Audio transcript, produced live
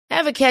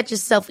Ever catch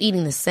yourself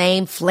eating the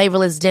same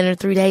flavorless dinner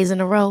 3 days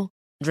in a row?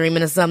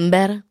 Dreaming of something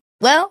better?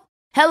 Well,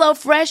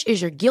 HelloFresh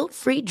is your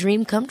guilt-free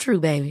dream come true,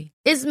 baby.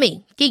 It's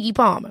me, Keke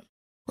Palmer.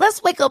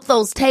 Let's wake up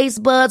those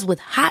taste buds with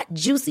hot,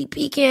 juicy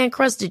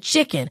pecan-crusted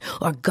chicken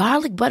or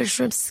garlic butter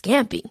shrimp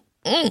scampi.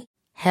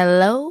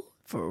 Hello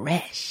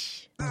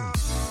Fresh.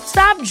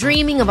 Stop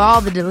dreaming of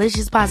all the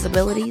delicious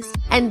possibilities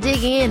and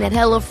dig in at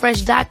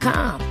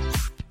HelloFresh.com.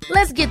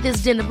 Let's get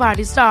this dinner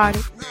party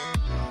started.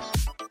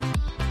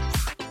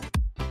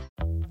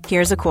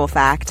 Here's a cool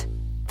fact.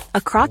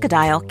 A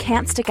crocodile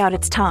can't stick out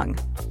its tongue.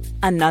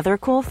 Another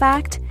cool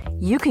fact,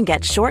 you can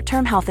get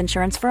short-term health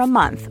insurance for a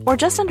month or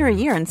just under a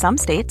year in some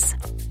states.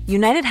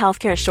 United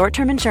Healthcare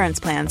short-term insurance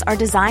plans are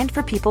designed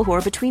for people who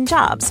are between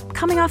jobs,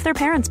 coming off their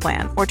parents'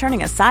 plan, or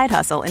turning a side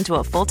hustle into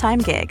a full-time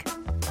gig.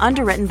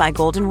 Underwritten by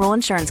Golden Rule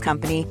Insurance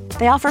Company,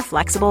 they offer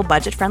flexible,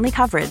 budget-friendly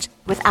coverage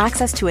with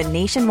access to a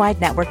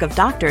nationwide network of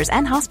doctors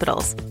and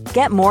hospitals.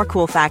 Get more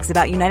cool facts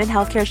about United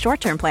Healthcare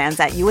short-term plans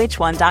at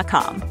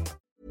uh1.com.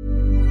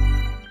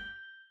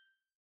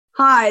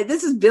 Hi,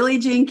 this is Billie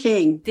Jean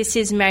King. This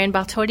is Marion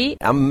Bartoli.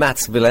 I'm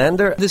Mats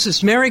Wilander. This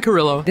is Mary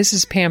Carrillo. This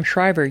is Pam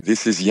Shriver.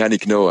 This is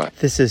Yannick Noah.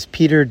 This is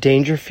Peter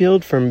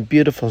Dangerfield from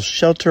beautiful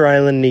Shelter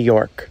Island, New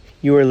York.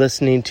 You are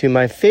listening to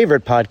my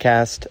favorite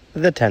podcast,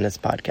 The Tennis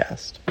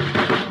Podcast.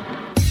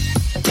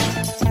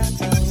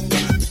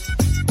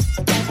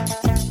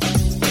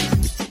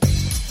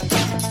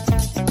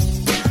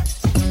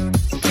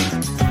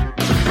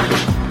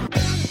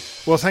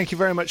 Well, thank you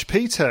very much,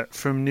 Peter,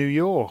 from New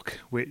York,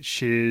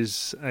 which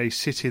is a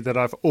city that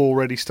I've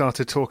already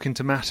started talking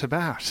to Matt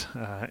about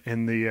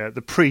in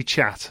the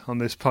pre-chat on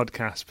this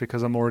podcast,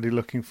 because I'm already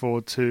looking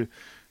forward to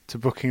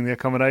booking the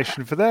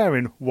accommodation for there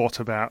in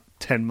what, about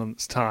 10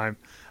 months' time,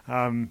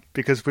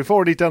 because we've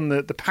already done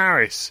the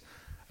Paris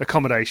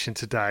accommodation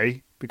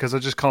today, because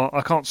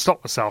I can't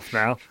stop myself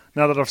now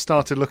that I've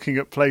started looking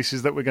at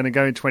places that we're going to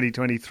go in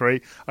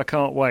 2023. I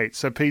can't wait.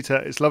 So, Peter,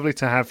 it's lovely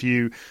to have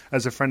you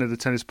as a friend of the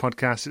Tennis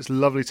Podcast. It's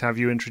lovely to have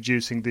you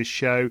introducing this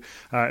show.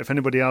 If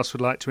anybody else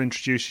would like to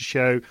introduce a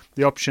show,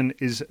 the option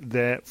is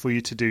there for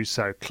you to do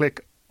so.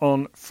 Click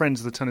on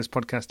Friends of the Tennis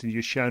Podcast in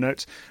your show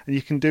notes, and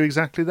you can do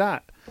exactly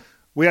that.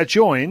 We are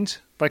joined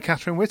by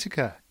Catherine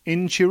Whitaker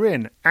in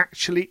Turin,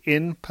 actually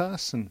in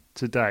person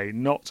today,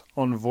 not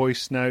on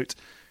voice note.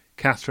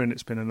 Catherine,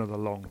 it's been another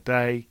long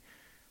day,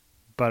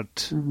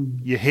 but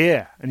you're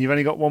here, and you've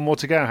only got one more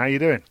to go. How are you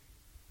doing?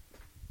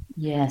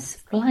 Yes,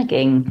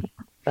 flagging,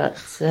 but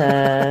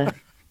I'm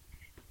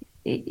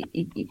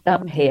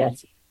here.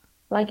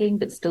 Flagging,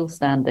 but still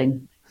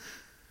standing.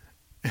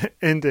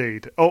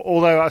 Indeed.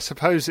 Although I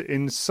suppose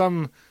in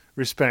some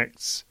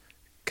respects,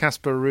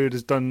 Casper Ruud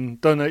has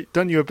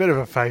done you a bit of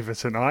a favour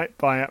tonight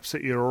by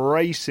absolutely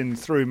racing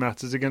through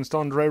matters against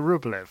Andrei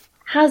Rublev.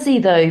 Has he,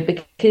 though?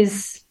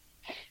 Because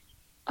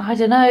I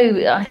don't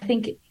know. I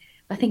think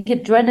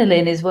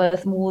adrenaline is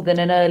worth more than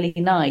an early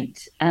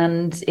night,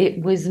 and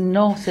it was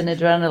not an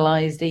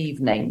adrenalised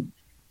evening.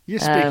 You're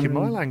speaking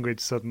my language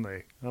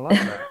suddenly. I like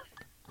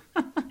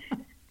that.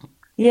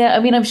 Yeah, I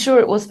mean, I'm sure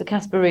it was for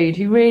Casper Ruud,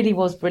 who really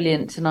was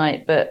brilliant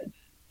tonight, but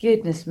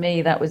goodness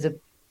me, that was a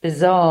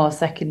bizarre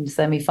second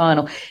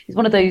semi-final. It's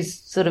one of those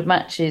sort of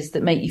matches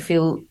that make you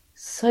feel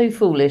so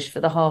foolish for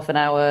the half an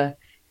hour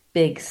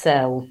big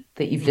sell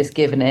that you've just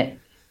given it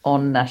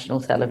on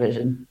national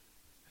television.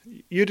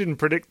 You didn't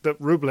predict that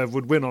Rublev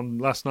would win on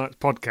last night's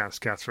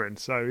podcast, Catherine.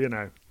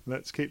 So,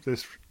 let's keep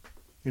this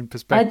in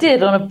perspective. I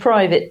did on a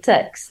private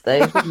text,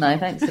 though, didn't I?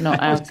 Thanks for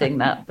not outing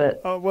that.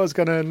 But I was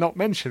going to not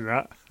mention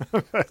that.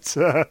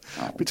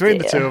 But between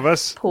the two of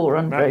us, poor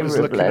Andrei Matt was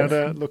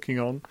Rublev. looking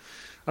on.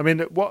 I mean,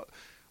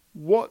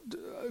 what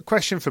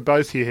question for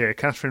both of you here,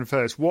 Catherine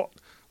first.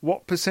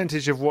 What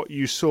percentage of what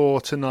you saw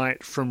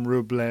tonight from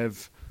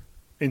Rublev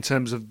in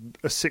terms of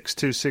a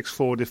 6-2,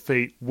 6-4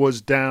 defeat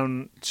was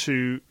down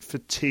to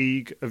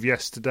fatigue of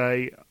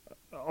yesterday?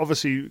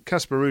 Obviously,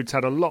 Casper Ruud's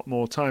had a lot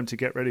more time to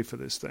get ready for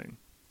this thing.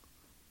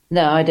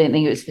 No, I don't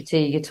think it was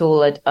fatigue at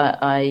all.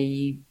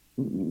 I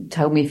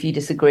tell me if you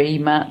disagree,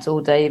 Matt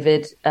or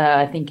David.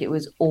 I think it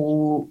was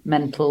all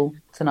mental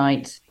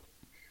tonight.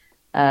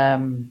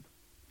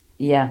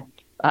 Yeah,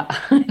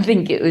 I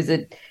think it was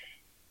a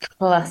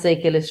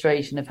classic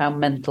illustration of how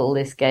mental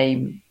this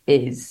game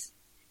is.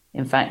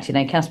 In fact,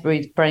 Casper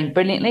Ruud's playing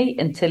brilliantly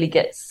until he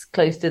gets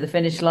close to the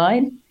finish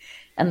line,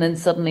 and then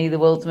suddenly the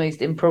world's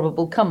most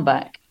improbable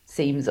comeback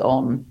seems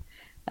on.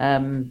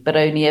 But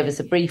only ever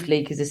so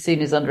briefly, because as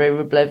soon as Andrei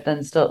Rublev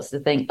then starts to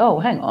think,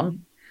 oh, hang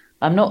on,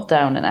 I'm not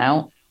down and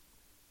out,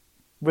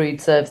 Ruud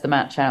serves the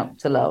match out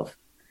to love.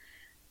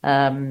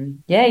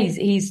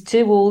 He's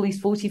 2-all,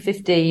 he's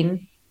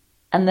 40-15,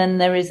 and then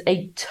there is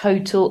a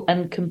total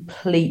and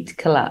complete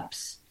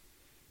collapse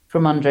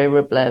from Andrei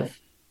Rublev.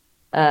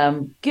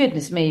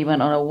 Goodness me, he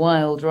went on a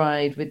wild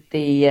ride with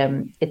the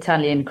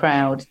Italian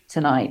crowd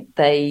tonight.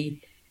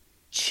 They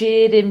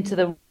cheered him to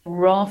the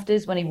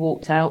rafters when he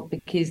walked out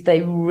because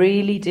they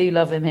really do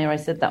love him here. I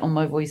said that on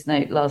my voice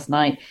note last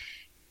night.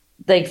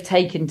 They've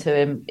taken to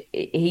him.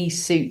 He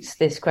suits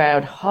this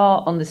crowd.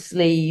 Heart on the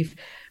sleeve,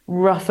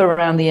 rough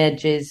around the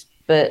edges,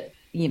 but,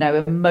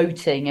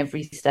 emoting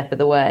every step of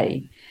the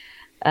way.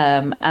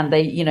 And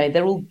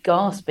they're all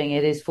gasping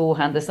at his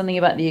forehand. There's something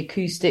about the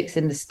acoustics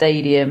in the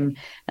stadium,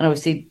 and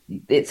obviously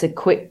it's a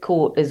quick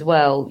court as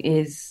well.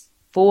 His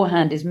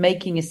forehand is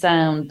making a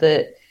sound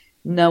that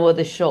no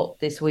other shot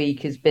this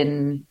week has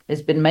been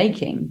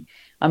making.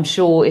 I'm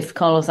sure if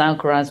Carlos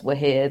Alcaraz were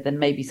here, then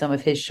maybe some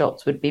of his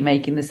shots would be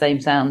making the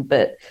same sound.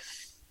 But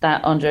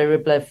that Andrei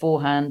Rublev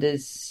forehand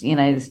is,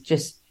 there's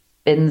just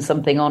been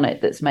something on it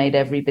that's made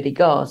everybody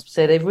gasp.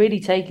 So they've really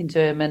taken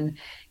to him and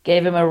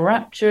gave him a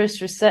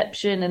rapturous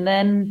reception. And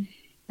then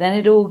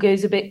it all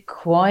goes a bit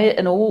quiet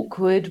and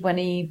awkward when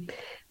he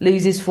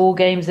loses four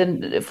games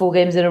in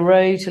a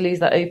row to lose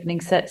that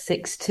opening set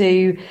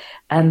 6-2.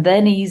 And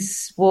then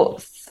he's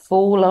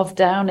 4-love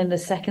down in the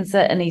second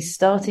set, and he's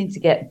starting to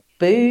get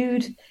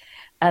booed.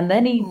 And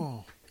then he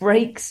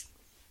breaks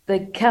the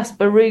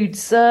Casper Ruud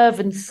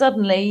serve, and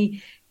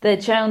suddenly they're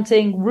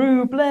chanting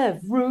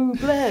Rublev,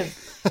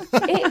 Rublev.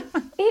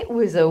 It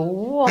was a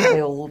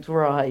wild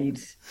ride,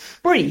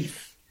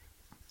 brief,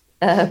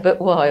 but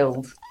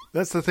wild.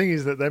 That's the thing,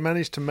 is that they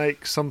managed to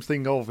make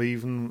something of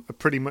even a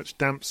pretty much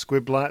damp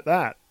squib like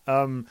that.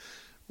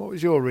 What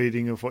was your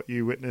reading of what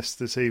you witnessed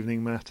this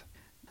evening, Matt?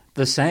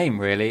 The same,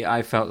 really.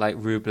 I felt like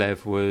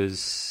Rublev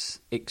was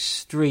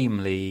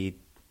extremely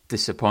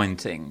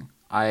disappointing.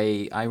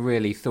 I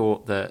really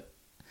thought that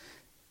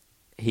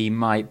he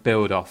might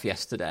build off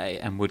yesterday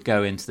and would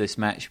go into this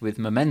match with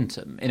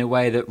momentum in a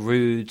way that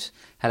Ruud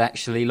had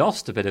actually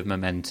lost a bit of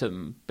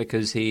momentum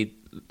because he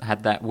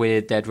had that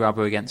weird dead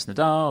rubber against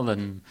Nadal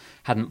and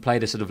hadn't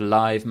played a sort of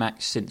live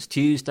match since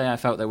Tuesday. I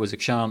felt there was a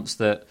chance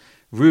that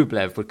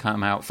Rublev would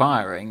come out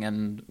firing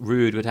and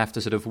Ruud would have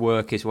to sort of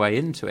work his way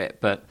into it,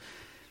 but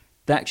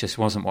that just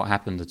wasn't what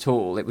happened at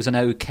all. It was an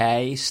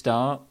okay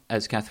start,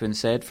 as Catherine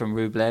said, from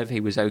Rublev. He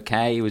was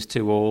okay, he was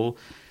 2-all.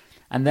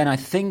 And then I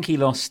think he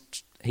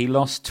lost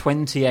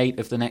 28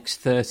 of the next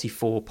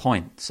 34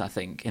 points, I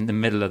think, in the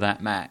middle of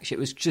that match. It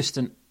was just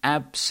an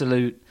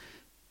absolute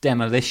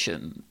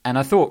demolition. And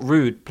I thought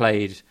Ruud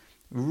played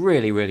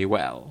really, really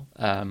well.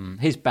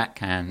 His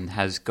backhand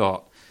has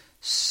got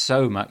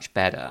so much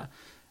better.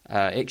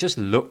 It just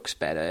looks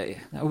better.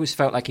 I always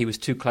felt like he was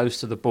too close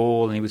to the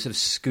ball and he would sort of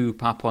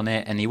scoop up on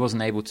it and he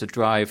wasn't able to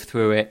drive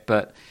through it,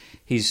 but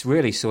he's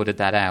really sorted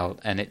that out.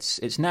 And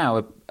it's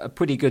now a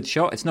pretty good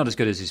shot. It's not as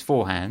good as his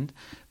forehand,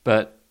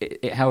 but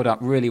it held up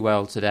really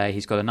well today.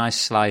 He's got a nice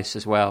slice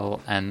as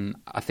well, and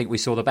I think we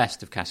saw the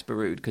best of Casper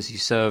Ruud because he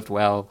served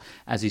well,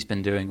 as he's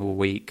been doing all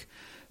week.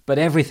 But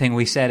everything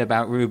we said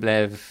about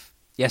Rublev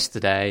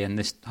yesterday and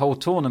this whole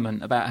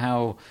tournament, about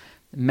how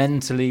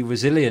mentally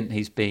resilient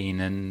he's been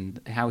and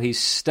how he's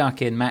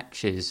stuck in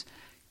matches,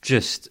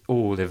 just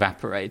all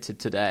evaporated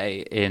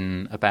today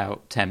in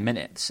about 10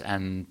 minutes,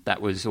 and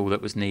that was all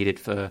that was needed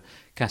for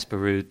Casper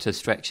Ruud to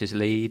stretch his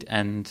lead.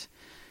 And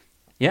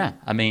yeah,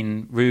 I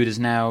mean, Ruud has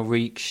now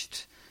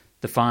reached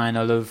the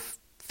final of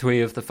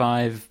 3 of the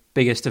 5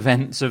 biggest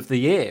events of the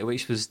year,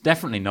 which was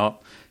definitely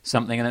not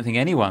something I don't think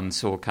anyone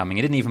saw coming.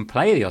 He didn't even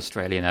play the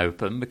Australian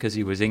Open because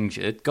he was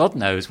injured. God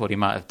knows what he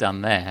might have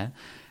done there.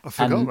 I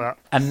forgot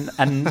that.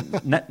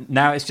 And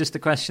now it's just a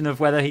question of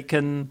whether he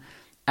can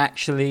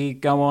actually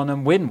go on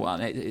and win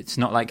one. It's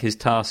not like his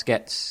task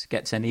gets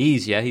any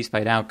easier. He's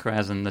played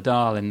Alcaraz and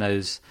Nadal in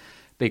those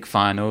big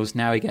finals.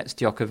 Now he gets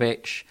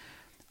Djokovic.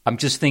 I'm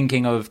just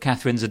thinking of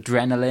Catherine's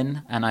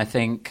adrenaline, and I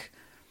think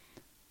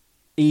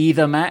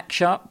either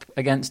matchup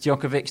against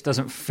Djokovic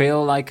doesn't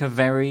feel like a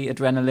very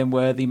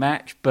adrenaline-worthy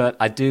match, but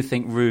I do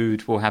think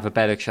Ruud will have a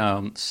better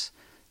chance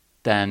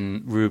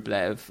than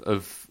Rublev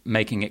of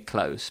making it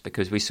close,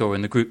 because we saw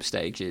in the group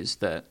stages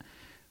that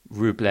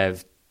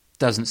Rublev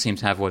doesn't seem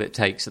to have what it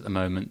takes at the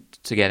moment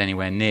to get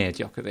anywhere near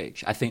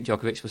Djokovic. I think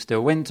Djokovic will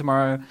still win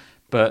tomorrow,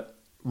 but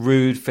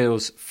Ruud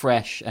feels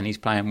fresh and he's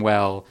playing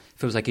well.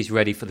 Feels like he's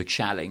ready for the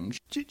challenge.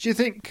 Do you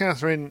think,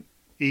 Catherine,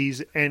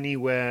 he's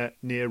anywhere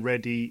near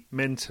ready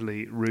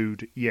mentally,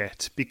 Ruud,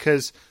 yet?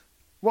 Because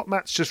what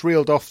Matt's just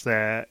reeled off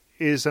there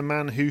is a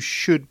man who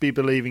should be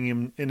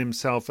believing in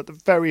himself at the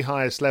very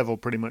highest level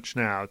pretty much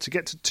now. To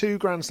get to 2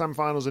 Grand Slam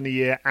finals in a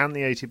year and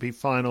the ATP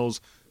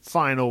finals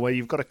final where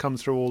you've got to come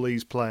through all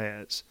these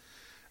players.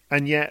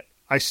 And yet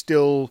I'm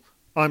still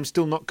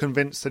not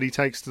convinced that he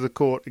takes to the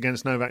court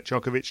against Novak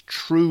Djokovic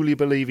truly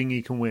believing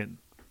he can win.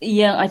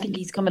 Yeah, I think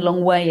he's come a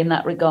long way in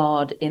that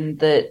regard, in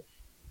that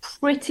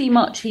pretty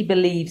much he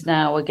believes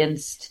now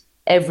against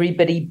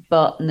everybody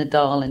but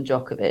Nadal and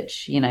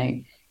Djokovic. You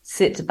know,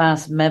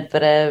 Tsitsipas,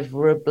 Medvedev,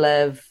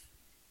 Rublev,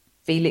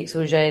 Felix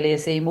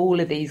Auger-Aliassime,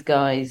 all of these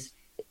guys,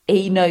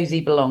 he knows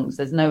he belongs.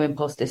 There's no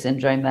imposter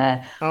syndrome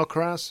there.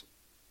 Alcaraz?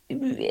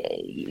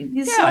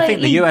 I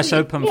think the US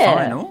Open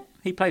final,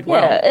 he played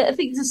well. Yeah, I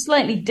think there's a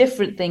slightly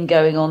different thing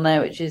going on there,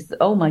 which is,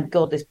 oh my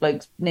God, this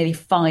bloke's nearly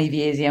 5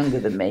 years younger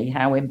than me.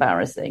 How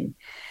embarrassing.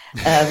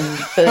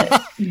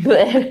 But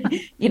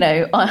you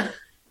know, I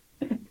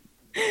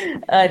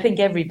think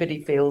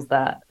everybody feels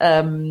that.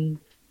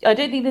 I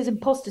don't think there's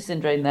imposter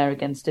syndrome there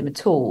against him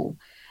at all.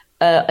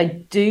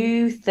 I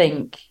do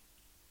think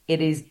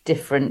it is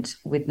different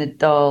with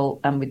Nadal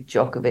and with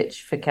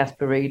Djokovic for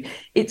Casper Ruud.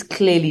 It's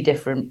clearly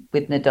different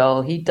with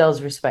Nadal. He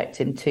does respect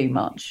him too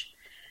much.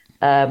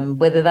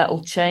 Whether that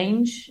will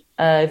change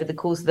over the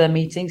course of their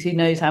meetings, who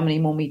knows how many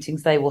more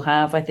meetings they will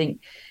have. I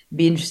think it'd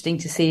be interesting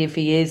to see if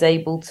he is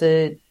able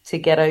to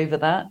get over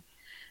that.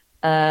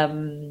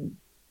 And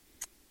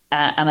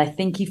I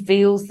think he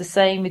feels the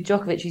same with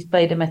Djokovic. He's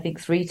played him, I think,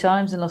 3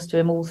 times and lost to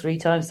him all 3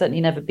 times.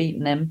 Certainly never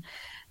beaten him.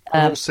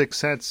 All 6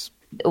 sets.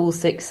 All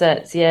 6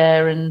 sets,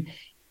 yeah. And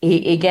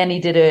he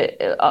did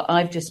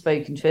I've just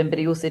spoken to him, but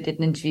he also did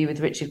an interview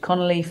with Richard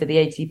Connolly for the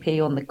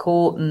ATP on the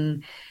court,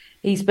 and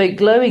he spoke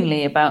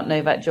glowingly about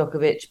Novak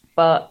Djokovic,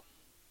 but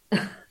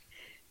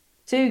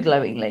too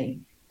glowingly,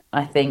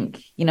 I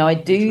think. I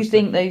do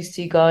think those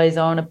 2 guys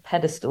are on a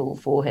pedestal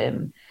for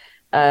him.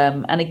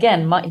 And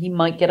again, he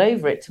might get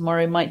over it.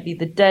 Tomorrow might be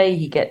the day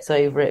he gets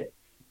over it,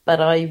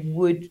 but I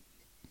would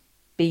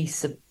be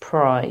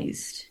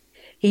surprised.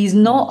 He's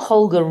not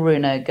Holger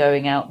Rune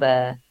going out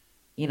there,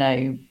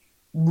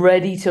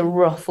 ready to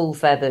ruffle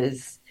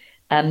feathers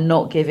and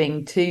not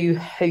giving 2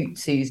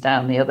 hoots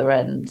down the other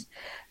end.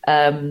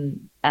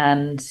 And,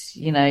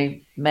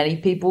 many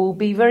people will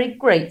be very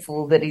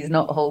grateful that he's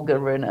not Holger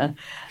Rune.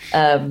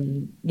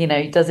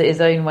 He does it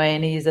his own way,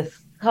 and he's a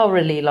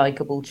thoroughly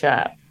likeable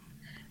chap.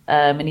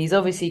 And he's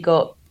obviously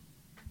got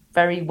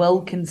very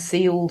well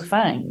concealed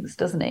fangs,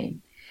 doesn't he?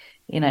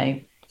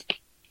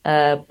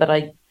 But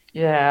I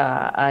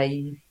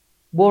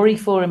worry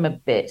for him a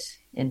bit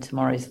in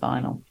tomorrow's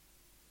final.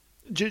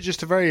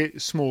 Just a very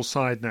small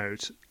side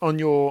note on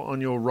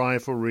your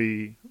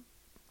rivalry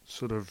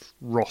sort of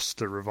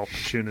roster of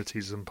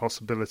opportunities and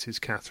possibilities,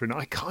 Catherine.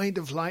 I kind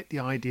of like the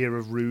idea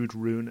of Ruud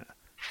Rune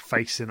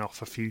facing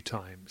off a few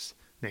times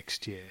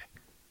next year.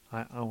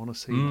 I want to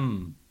see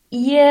that.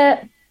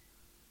 Yeah,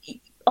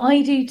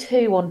 I do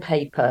too on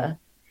paper.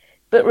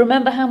 But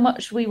remember how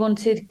much we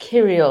wanted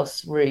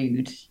Kyrgios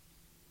Ruud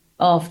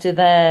after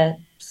their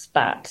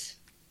spat.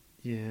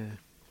 Yeah.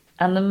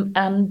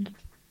 And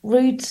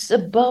Ruud's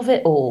above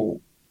it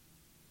all.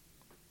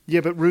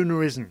 Yeah, but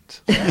Rune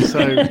isn't. So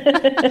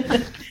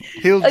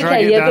he'll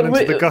drag it down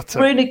into the gutter.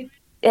 Rune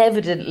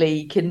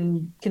evidently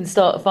can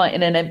start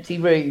fighting in an empty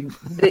room.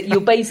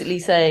 You're basically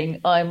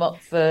saying I'm up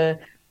for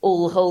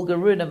all Holger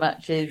Rune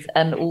matches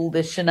and all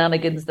the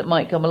shenanigans that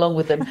might come along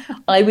with them.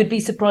 I would be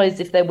surprised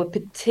if there were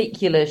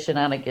particular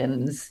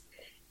shenanigans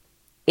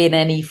in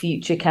any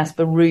future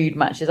Casper Ruud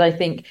matches. I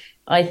think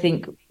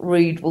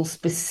Ruud will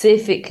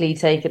specifically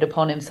take it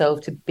upon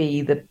himself to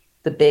be the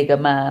bigger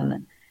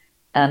man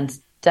and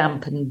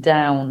dampen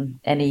down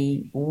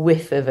any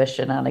whiff of a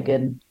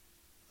shenanigan.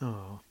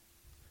 Oh.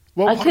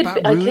 I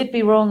could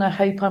be wrong. I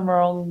hope I'm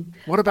wrong.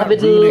 What about I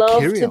would Rune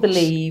love Kyrgios? to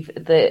believe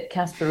that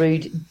Casper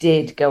Ruud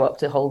did go up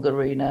to Holger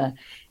Rune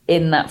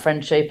in that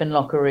French Open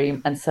locker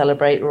room and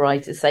celebrate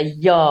right to say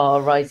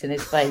 "yeah" right in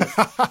his face.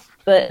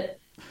 But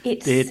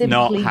it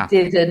simply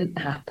didn't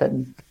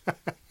happen.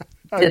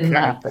 Didn't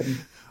happen.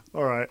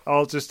 All right,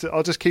 I'll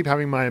just keep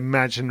having my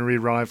imaginary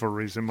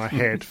rivalries in my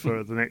head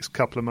for the next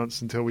couple of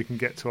months until we can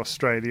get to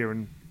Australia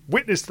and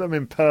witness them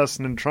in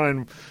person and try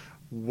and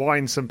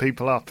wind some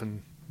people up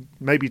and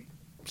maybe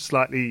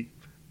slightly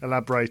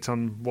elaborate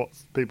on what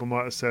people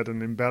might have said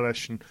and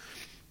embellish, and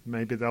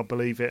maybe they'll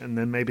believe it, and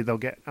then maybe they'll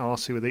get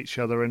arsey with each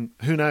other, and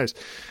who knows.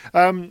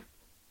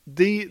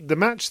 The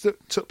match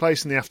that took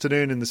place in the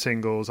afternoon in the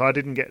singles, I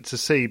didn't get to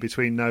see,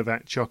 between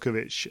Novak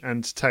Djokovic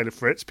and Taylor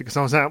Fritz, because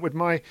I was out with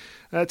my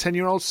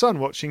 10-year-old son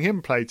watching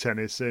him play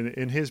tennis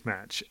in his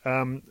match.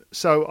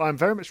 So I'm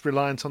very much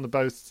reliant on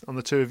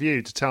the two of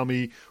you to tell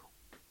me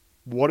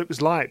what it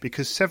was like,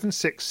 because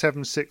 7-6,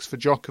 7-6 for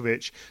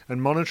Djokovic,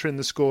 and monitoring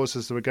the scores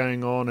as they were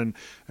going on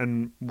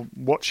and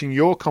watching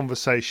your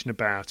conversation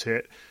about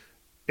it,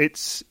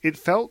 it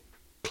felt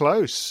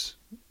close.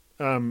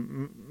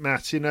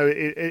 Matt,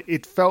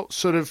 it felt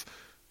sort of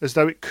as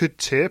though it could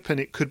tip and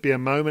it could be a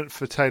moment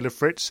for Taylor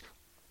Fritz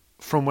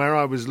from where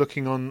I was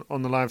looking on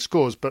the live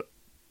scores, but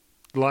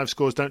the live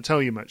scores don't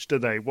tell you much, do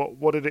they?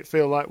 What did it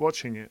feel like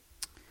watching it?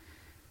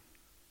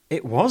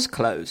 It was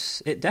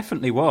close. It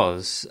definitely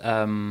was.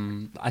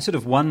 I sort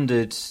of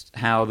wondered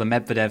how the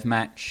Medvedev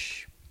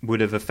match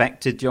would have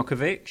affected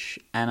Djokovic,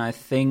 and I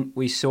think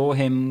we saw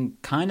him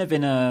kind of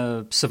in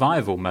a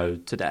survival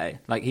mode today.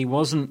 Like, he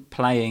wasn't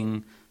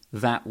playing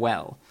that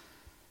well,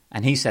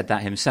 and he said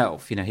that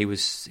himself. He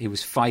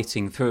was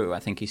fighting through. I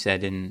think he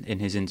said in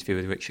his interview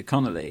with Richard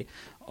Connolly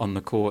on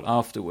the court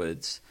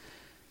afterwards.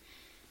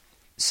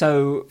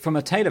 So from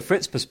a Taylor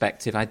Fritz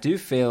perspective, I do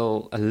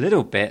feel a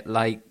little bit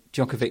like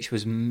Djokovic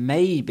was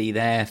maybe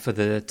there for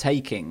the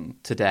taking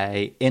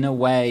today, in a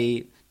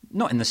way,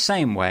 not in the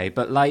same way,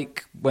 but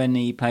like when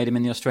he played him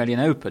in the Australian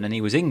Open and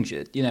he was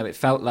injured. It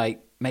felt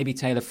like maybe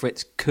Taylor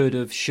Fritz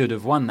should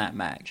have won that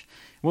match.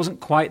 It wasn't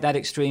quite that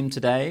extreme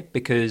today,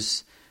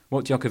 because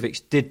what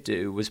Djokovic did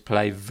do was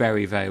play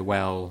very, very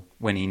well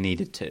when he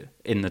needed to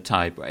in the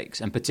tie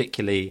breaks, and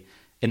particularly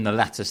in the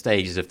latter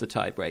stages of the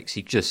tie breaks.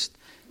 He just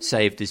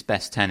saved his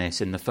best tennis.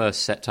 In the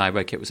first set tie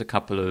break, it was a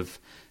couple of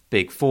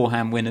big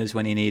forehand winners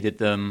when he needed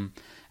them.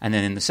 And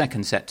then in the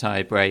second set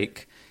tie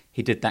break,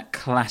 he did that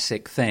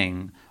classic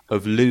thing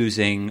of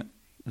losing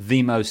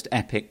the most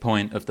epic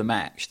point of the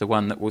match, the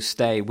one that will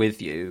stay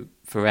with you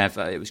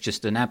forever. It was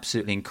just an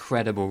absolutely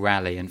incredible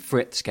rally, and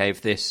Fritz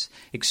gave this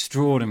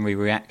extraordinary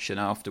reaction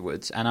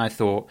afterwards. And I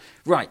thought,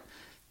 right,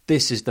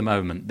 this is the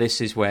moment.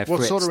 This is where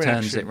Fritz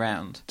turns it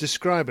round.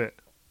 Describe it.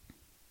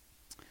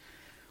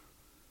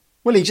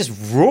 Well, he just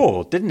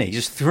roared, didn't he? He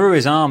just threw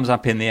his arms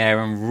up in the air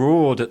and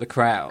roared at the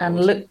crowd. And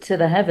looked to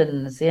the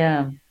heavens,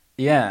 yeah.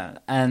 Yeah,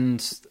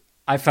 and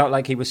I felt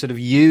like he was sort of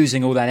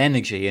using all that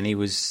energy, and he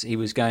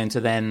was going to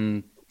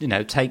then,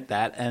 take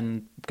that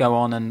and go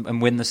on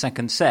and win the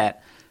second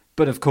set.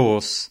 But of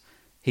course,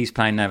 he's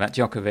playing Novak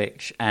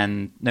Djokovic,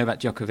 and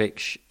Novak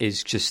Djokovic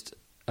is just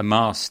a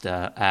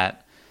master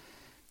at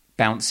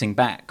bouncing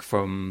back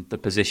from the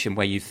position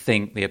where you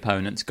think the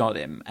opponent's got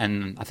him.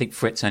 And I think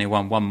Fritz only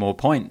won one more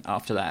point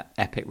after that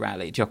epic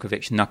rally.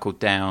 Djokovic knuckled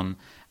down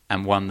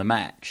and won the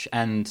match.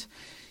 And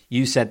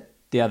you said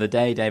the other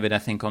day, David, I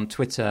think on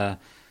Twitter,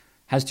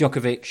 has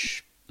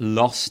Djokovic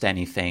lost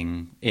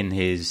anything in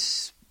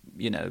his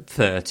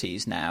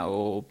 30s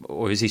now,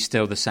 or is he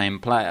still the same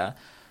player?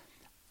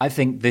 I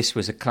think this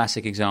was a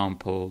classic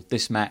example,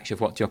 this match, of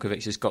what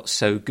Djokovic has got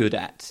so good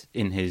at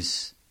in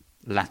his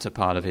latter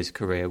part of his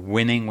career,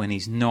 winning when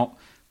he's not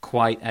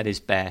quite at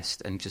his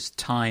best and just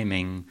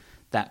timing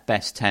that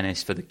best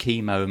tennis for the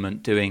key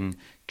moment, doing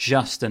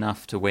just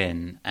enough to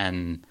win.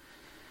 And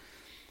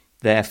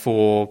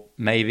therefore,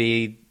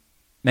 maybe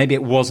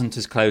it wasn't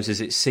as close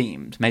as it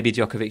seemed. Maybe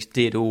Djokovic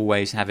did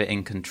always have it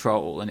in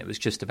control, and it was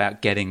just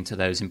about getting to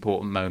those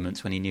important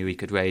moments when he knew he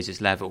could raise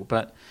his level.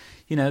 But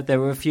there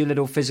were a few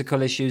little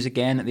physical issues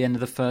again at the end of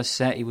the first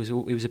set. He was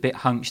a bit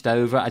hunched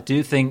over. I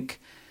do think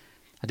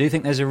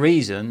there's a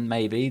reason,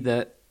 maybe,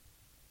 that,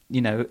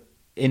 in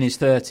his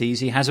 30s,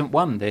 he hasn't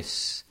won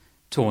this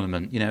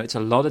tournament. It's a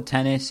lot of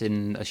tennis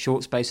in a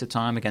short space of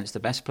time against the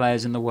best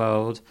players in the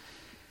world.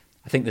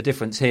 I think the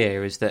difference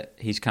here is that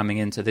he's coming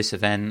into this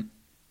event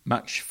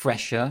much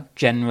fresher,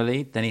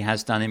 generally, than he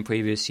has done in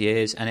previous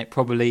years, and it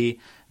probably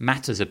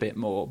matters a bit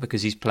more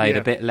because he's played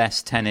a bit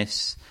less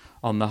tennis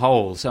on the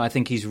whole. So I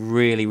think he's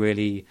really,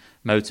 really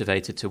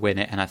motivated to win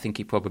it, and I think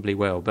he probably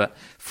will. But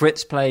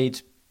Fritz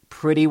played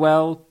pretty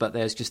well, but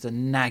there's just a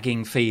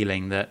nagging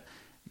feeling that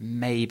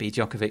maybe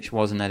Djokovic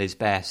wasn't at his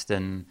best,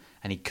 and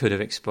he could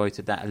have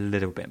exploited that a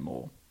little bit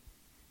more.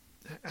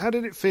 How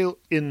did it feel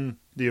in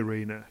the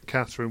arena,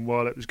 Catherine,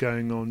 while it was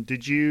going on?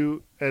 Did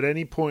you at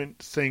any point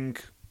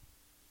think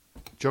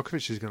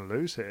Djokovic is going to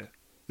lose here?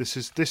 This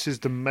is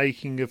the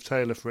making of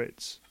Taylor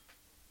Fritz.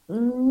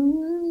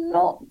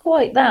 Not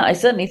quite that. I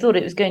certainly thought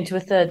it was going to a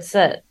third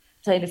set.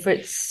 Taylor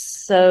Fritz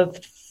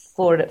served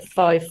for it at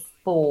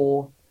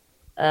 5-4.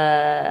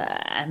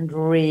 And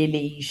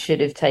really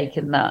should have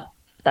taken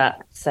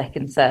that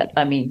second set.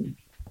 I mean,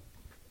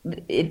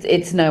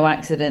 it's no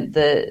accident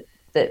that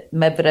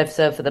Medvedev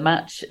served for the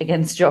match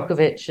against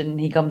Djokovic and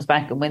he comes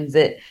back and wins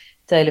it.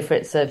 Taylor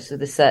Fritz serves for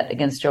the set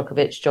against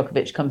Djokovic.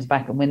 Djokovic comes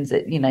back and wins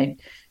it.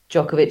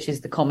 Djokovic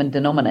is the common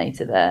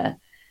denominator there.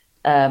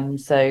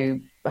 So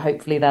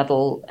hopefully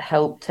that'll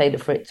help Taylor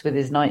Fritz with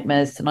his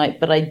nightmares tonight.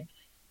 But I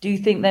do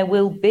think there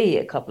will be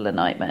a couple of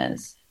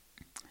nightmares.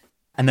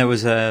 And there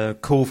was a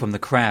call from the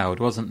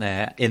crowd, wasn't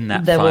there, in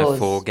that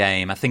 5-4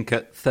 game? I think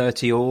at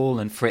 30-all,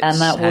 and Fritz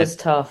was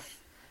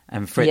tough.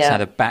 And Fritz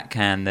had a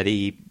backhand that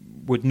he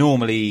would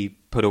normally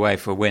put away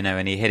for a winner,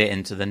 and he hit it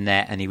into the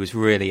net, and he was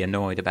really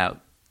annoyed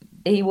about.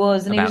 He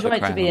was, and he was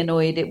right to be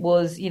annoyed. It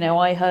was,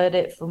 I heard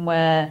it from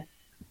where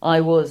I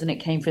was, and it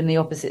came from the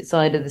opposite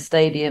side of the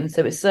stadium,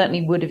 so it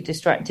certainly would have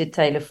distracted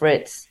Taylor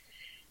Fritz.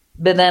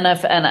 But then I,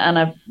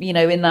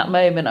 in that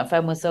moment, I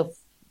found myself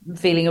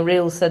feeling a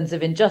real sense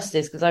of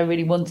injustice because I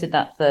really wanted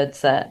that third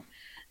set.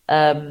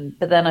 But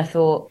then I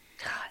thought,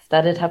 if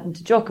that had happened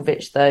to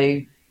Djokovic, though,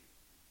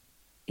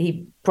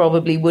 he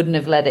probably wouldn't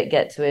have let it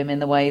get to him in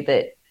the way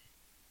that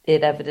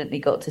it evidently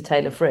got to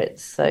Taylor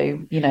Fritz. So,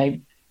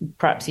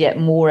 perhaps yet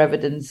more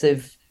evidence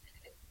of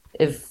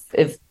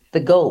the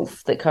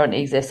gulf that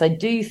currently exists. I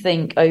do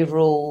think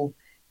overall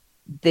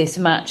this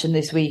match and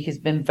this week has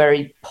been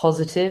very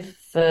positive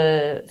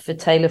for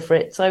Taylor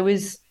Fritz. I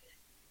was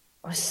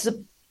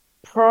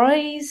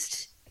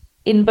surprised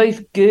in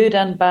both good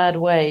and bad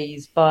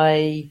ways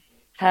by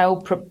how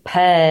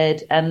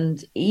prepared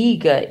and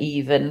eager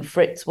even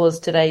Fritz was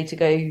today to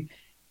go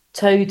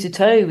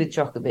toe-to-toe with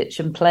Djokovic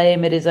and play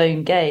him at his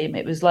own game.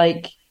 It was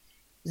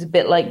a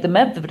bit like the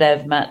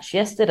Medvedev match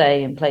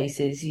yesterday in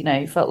places,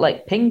 felt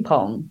like ping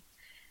pong.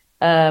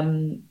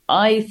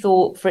 I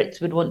thought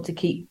Fritz would want to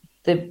keep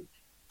the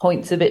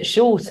points a bit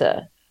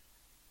shorter.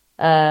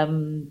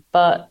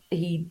 But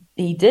he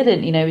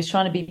didn't, he was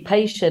trying to be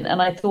patient.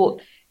 And I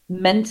thought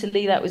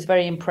mentally that was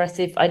very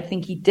impressive. I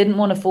think he didn't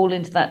want to fall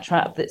into that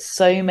trap that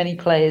so many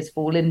players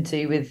fall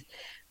into with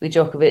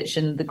Djokovic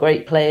and the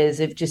great players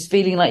of just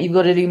feeling like you've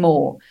got to do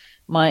more.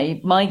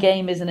 My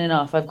game isn't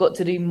enough. I've got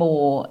to do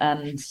more.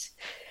 And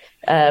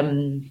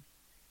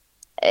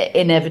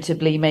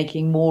inevitably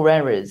making more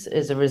errors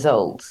as a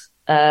result.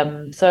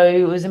 So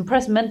I was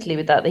impressed mentally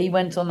with that he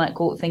went on that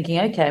court thinking,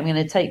 okay, I'm going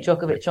to take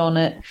Djokovic on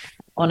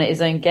at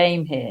his own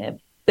game here.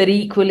 But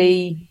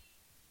equally,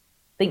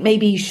 I think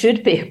maybe he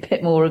should be a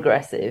bit more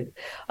aggressive.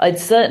 I'd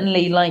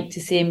certainly like to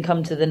see him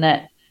come to the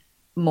net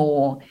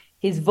more.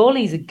 His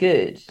volleys are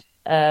good.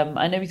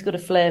 I know he's got a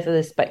flair for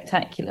the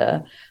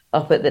spectacular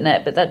up at the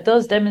net, but that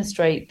does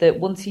demonstrate that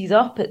once he's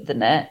up at the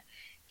net,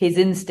 his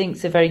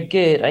instincts are very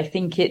good. I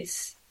think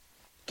it's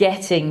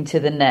getting to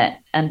the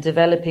net and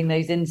developing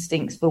those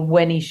instincts for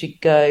when he should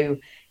go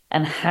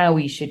and how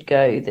he should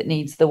go that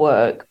needs the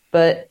work.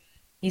 But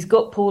he's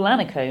got Paul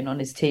Annacone on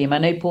his team. I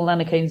know Paul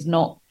Annacone's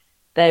not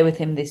there with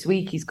him this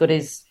week. He's got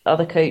his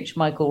other coach,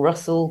 Michael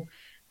Russell,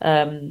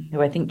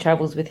 who I think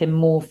travels with him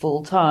more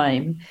full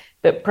time.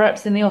 But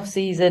perhaps in the off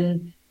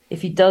season,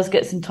 if he does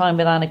get some time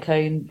with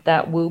Annacone,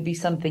 that will be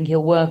something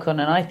he'll work on.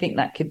 And I think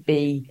that could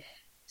be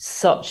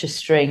such a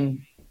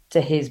string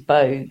to his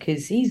bow,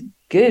 because he's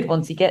good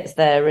once he gets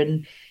there.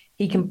 And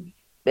he can.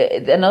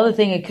 Another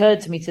thing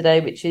occurred to me today,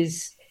 which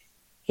is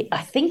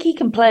I think he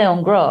can play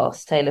on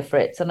grass, Taylor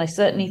Fritz. And I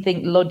certainly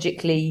think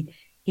logically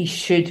he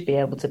should be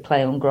able to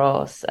play on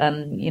grass.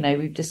 And, you know,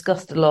 we've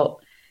discussed a lot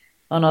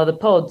on other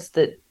pods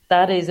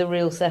that is a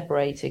real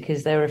separator,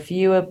 because there are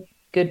fewer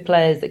good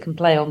players that can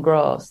play on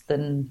grass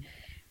than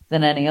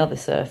any other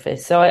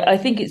surface. So I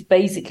think it's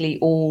basically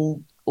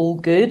all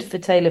good for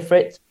Taylor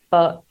Fritz,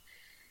 but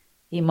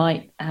he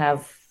might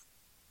have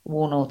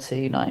one or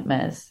two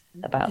nightmares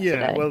about today.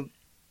 Yeah, well,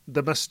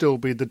 there must still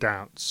be the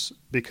doubts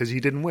because he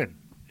didn't win.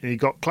 He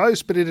got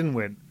close, but he didn't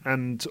win.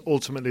 And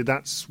ultimately,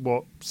 that's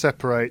what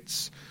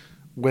separates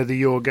whether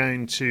you're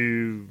going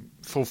to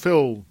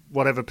fulfill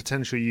whatever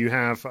potential you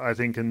have, I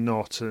think, and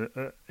not.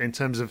 In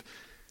terms of,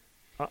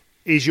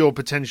 is your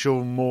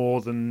potential more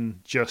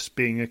than just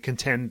being a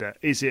contender?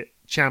 Is it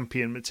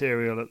champion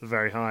material at the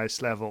very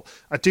highest level?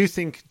 I do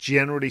think,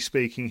 generally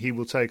speaking, he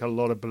will take a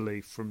lot of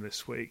belief from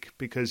this week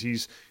because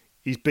he's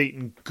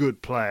beaten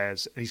good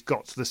players, and he's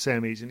got to the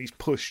semis, and he's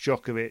pushed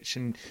Djokovic,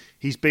 and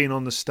he's been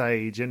on the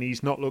stage, and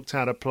he's not looked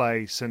out of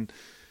place, and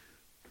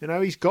you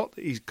know he's got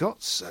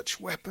such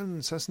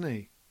weapons, hasn't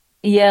he?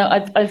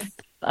 Yeah,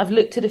 I've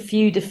looked at a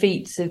few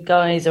defeats of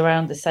guys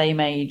around the same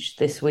age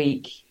this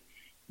week.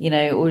 You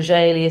know,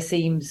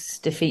 Auger-Aliassime's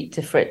defeat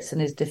to Fritz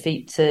and his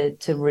defeat to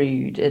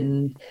Ruud,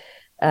 and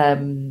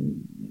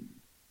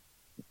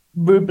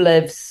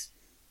Rublev's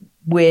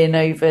win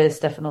over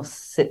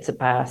Stefanos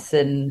Tsitsipas,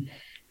 and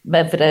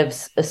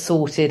Medvedev's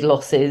assorted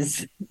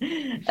losses.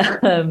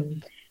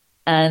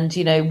 And,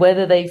 you know,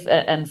 whether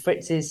and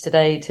Fritz's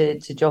today to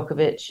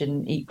Djokovic,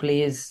 and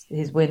equally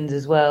his wins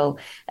as well,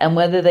 and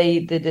whether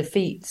the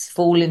defeats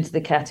fall into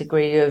the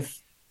category of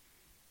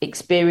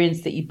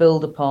experience that you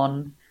build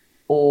upon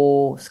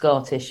or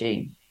scar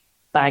tissue,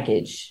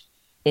 baggage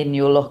in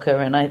your locker.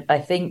 And I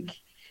think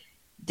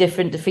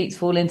different defeats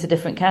fall into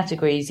different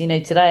categories. You know,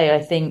 today, I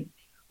think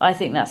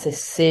that's a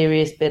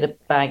serious bit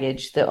of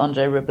baggage that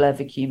Andrei Rublev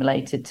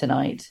accumulated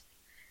tonight.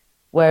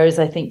 Whereas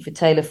I think for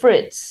Taylor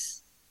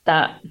Fritz,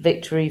 that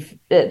victory,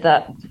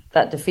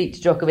 that defeat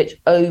to Djokovic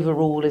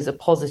overall is a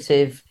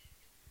positive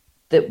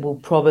that will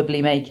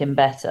probably make him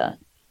better.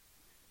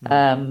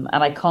 And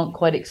I can't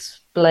quite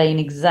explain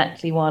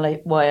exactly why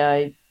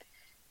I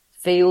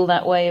feel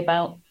that way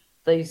about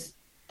those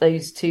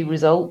two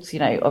results. You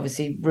know,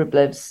 obviously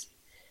Rublev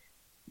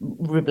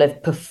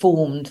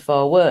performed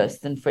far worse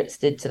than Fritz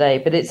did today,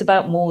 but it's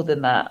about more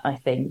than that, I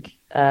think.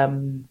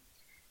 And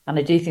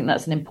I do think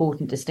that's an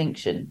important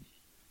distinction.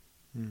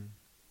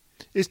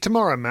 Is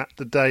tomorrow, Matt,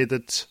 the day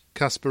that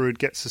Casper Ruud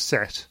gets a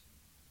set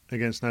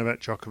against Novak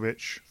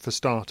Djokovic, for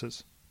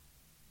starters?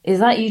 Is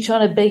that you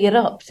trying to big it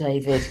up,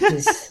 David?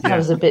 Because that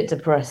was a bit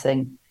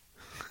depressing.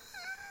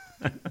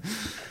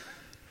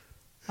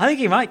 I think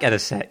he might get a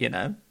set, you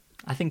know.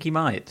 I think he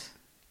might.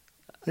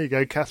 There you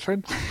go,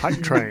 Catherine.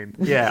 Hype train.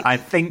 Yeah, I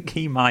think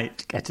he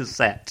might get a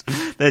set.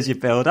 There's your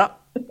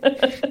build-up.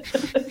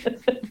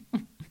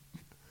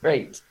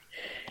 Great.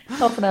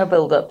 Half an hour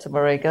build-up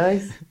tomorrow,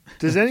 guys.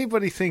 Does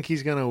anybody think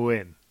he's going to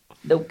win?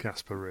 Nope.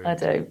 Casper Ruud. I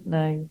don't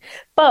know.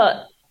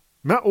 But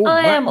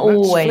I am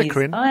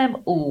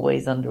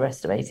always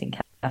underestimating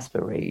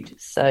Casper Ruud.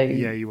 So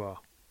yeah, you are.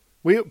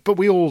 But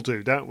we all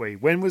do, don't we?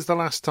 When was the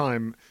last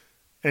time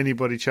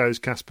anybody chose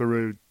Casper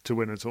Ruud to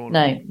win a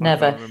tournament? No,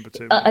 never.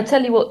 I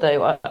tell you what,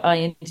 though,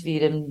 I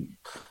interviewed him,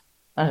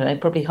 I don't know,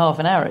 probably half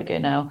an hour ago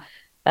now,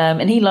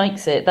 and he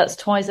likes it. That's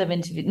three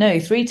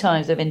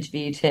times I've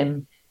interviewed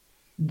him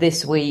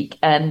this week,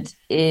 and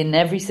in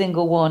every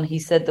single one he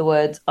said the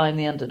words, "I'm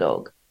the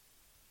underdog."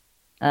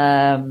 You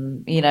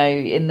know,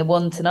 in the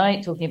one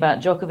tonight talking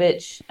about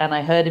Djokovic, and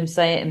I heard him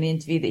say it in the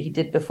interview that he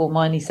did before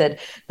mine, he said,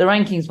 the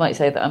rankings might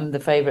say that I'm the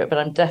favourite, but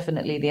I'm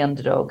definitely the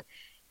underdog.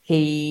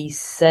 He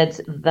said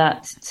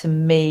that to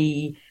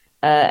me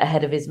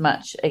ahead of his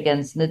match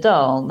against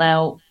Nadal.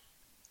 Now,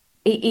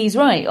 he's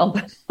right on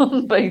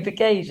both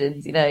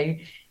occasions. You know,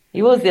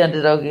 he was the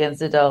underdog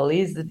against Nadal.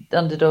 He's the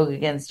underdog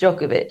against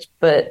Djokovic,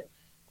 but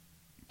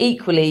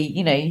equally,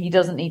 he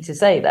doesn't need to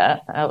say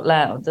that out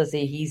loud, does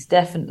he? He's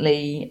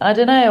definitely, I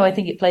don't know, I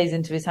think it plays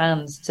into his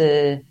hands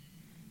to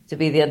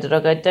be the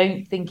underdog. I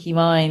don't think he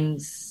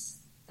minds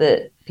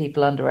that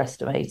people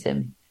underestimate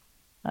him.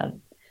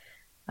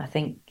 I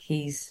think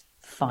he's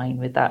fine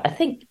with that. I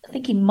think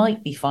he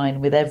might be fine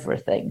with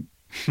everything,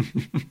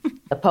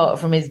 apart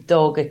from his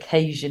dog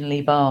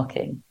occasionally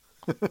barking.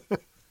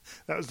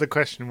 That was the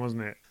question,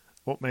 wasn't it?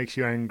 What makes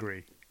you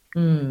angry,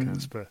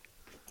 Casper?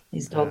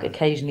 His dog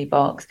occasionally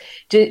barks.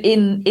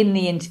 In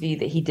the interview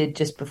that he did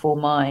just before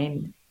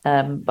mine,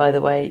 by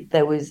the way,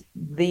 there was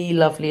the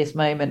loveliest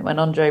moment when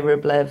Andrei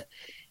Rublev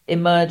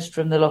emerged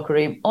from the locker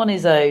room on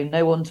his own,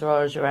 no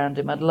entourage around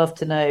him. I'd love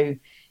to know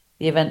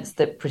the events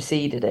that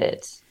preceded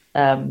it,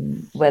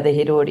 whether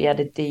he'd already had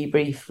a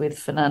debrief with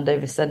Fernando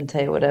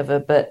Vicente or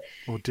whatever,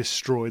 or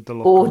destroyed the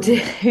locker room.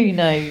 Who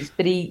knows?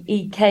 But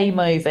he came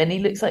over and he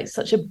looks like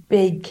such a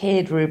big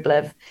kid,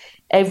 Rublev.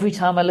 Every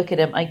time I look at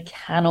him, I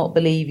cannot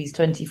believe he's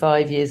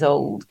 25 years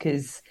old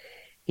because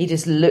he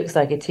just looks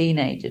like a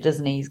teenager,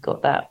 doesn't he? He's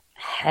got that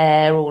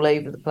hair all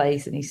over the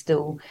place and he's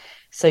still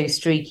so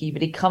streaky.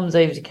 But he comes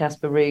over to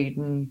Casper Ruud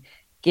and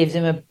gives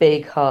him a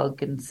big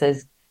hug and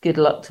says, good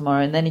luck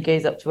tomorrow. And then he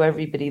goes up to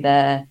everybody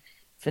there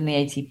from the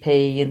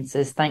ATP and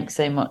says, thanks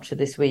so much for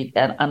this week.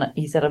 And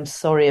he said, I'm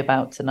sorry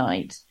about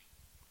tonight.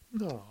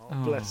 Oh,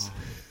 bless.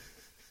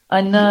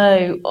 I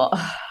know.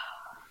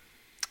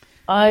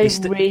 I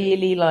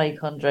really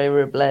like Andrei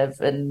Rublev,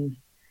 and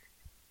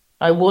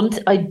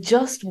I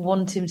just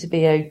want him to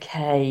be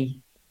okay.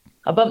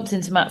 I bumped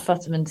into Matt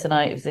Futterman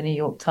tonight of the New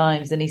York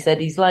Times, and he said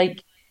he's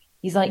like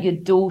your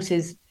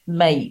daughter's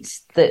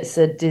mate that's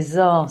a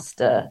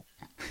disaster.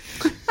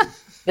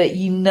 But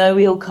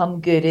he'll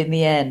come good in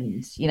the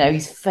end.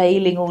 He's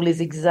failing all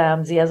his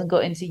exams. He hasn't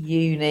got into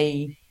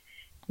uni.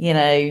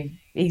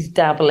 He's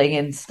dabbling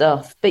in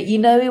stuff. But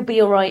he'll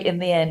be all right in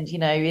the end.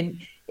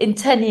 In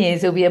 10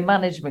 years, he'll be a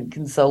management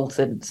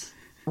consultant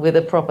with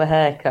a proper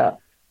haircut.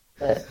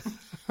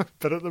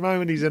 But at the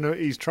moment,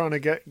 he's trying to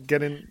get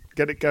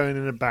it going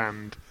in a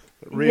band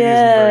that really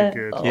isn't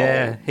very good.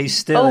 Yeah, he's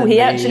still in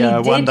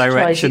the One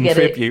Direction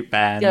tribute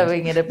band.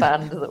 Going in a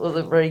band that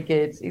wasn't very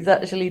good. He's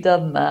actually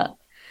done that.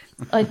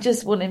 I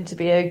just want him to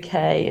be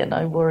okay, and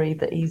I worry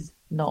that he's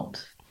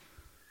not.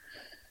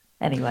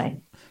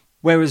 Anyway.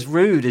 Whereas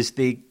Ruud is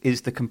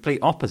the complete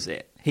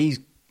opposite.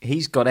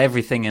 He's got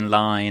everything in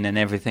line and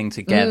everything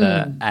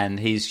together, and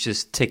he's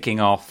just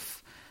ticking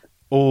off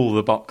all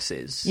the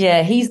boxes.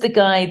 Yeah, he's the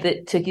guy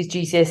that took his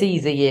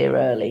GCSEs a year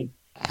early.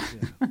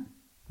 Yeah.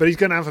 But he's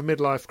going to have a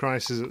midlife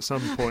crisis at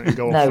some point and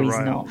go off the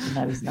rail.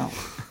 No, he's not.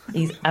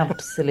 He's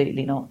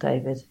absolutely not,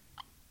 David.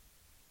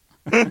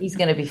 He's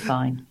going to be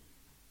fine.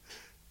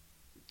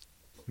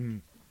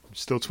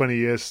 Still 20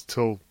 years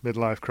till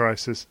midlife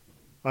crisis.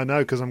 I know,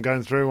 because I'm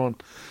going through one.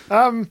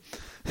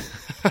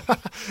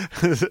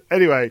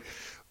 Anyway,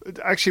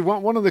 actually,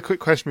 one other quick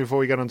question before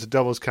we get on to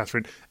doubles,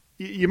 Catherine.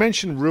 You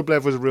mentioned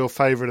Rublev was a real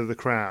favourite of the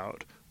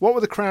crowd. What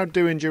were the crowd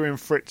doing during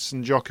Fritz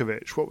and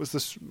Djokovic? What was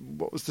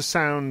the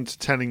sound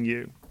telling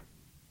you?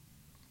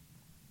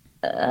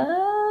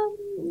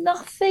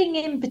 Nothing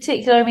in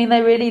particular. I mean,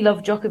 they really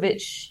love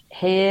Djokovic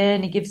here,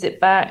 and he gives it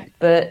back.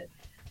 But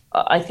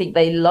I think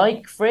they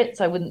like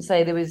Fritz. I wouldn't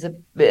say there was a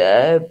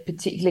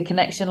particular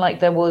connection like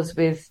there was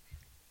with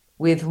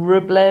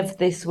Rublev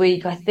this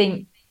week. I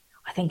think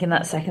in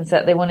that second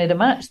set they wanted a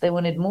match. They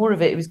wanted more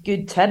of it. It was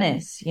good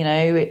tennis.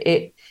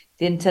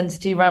 The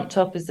intensity ramped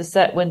up as the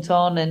set went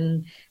on,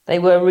 and they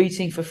were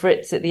rooting for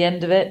Fritz at the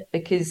end of it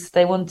because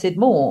they wanted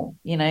more.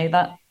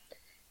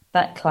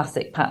 That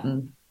classic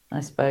pattern,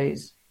 I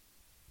suppose.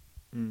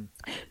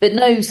 But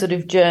no sort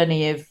of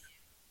journey of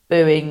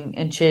booing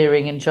and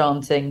cheering and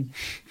chanting.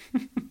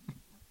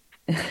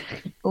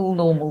 All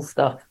normal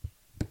stuff.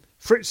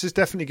 Fritz has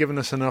definitely given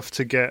us enough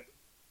to get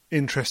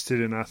interested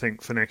in, I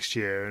think, for next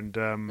year, and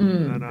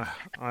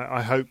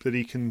I hope that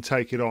he can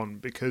take it on,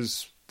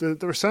 because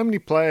there are so many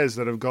players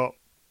that have got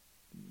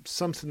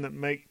something that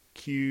make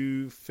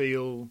you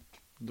feel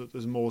that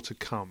there's more to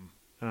come.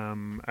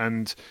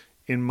 And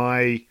in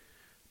my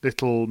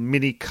little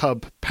mini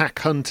cub pack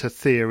hunter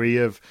theory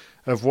of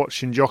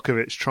watching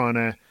Djokovic trying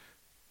to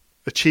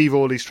achieve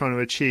all he's trying to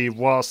achieve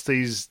whilst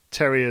these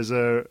terriers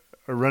are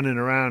running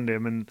around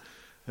him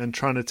and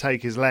trying to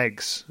take his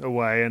legs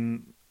away,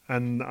 and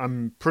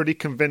I'm pretty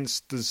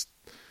convinced there's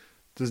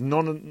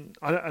none.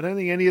 I don't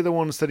think any of the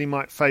ones that he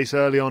might face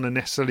early on are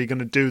necessarily going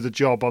to do the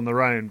job on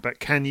their own, but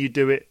can you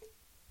do it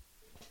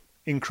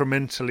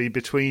incrementally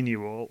between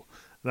you all?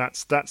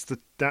 That's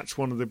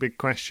one of the big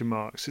question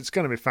marks. It's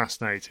going to be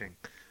fascinating.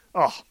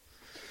 Oh,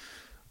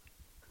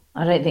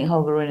 I don't think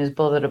Holger Rune is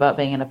bothered about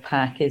being in a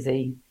pack, is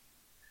he?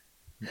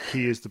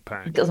 He is the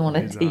pack. He doesn't want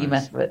a team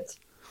effort.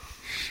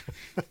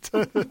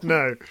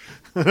 No,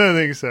 I don't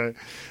think so.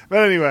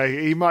 But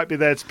anyway, he might be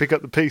there to pick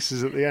up the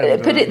pieces at the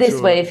end. Put it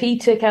this way, if he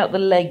took out the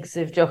legs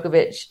of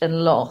Djokovic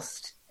and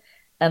lost,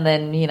 and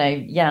then,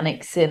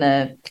 Yannick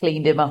Sinner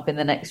cleaned him up in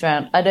the next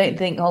round, I don't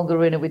think Holger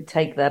Rune would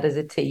take that as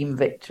a team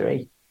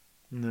victory.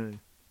 No.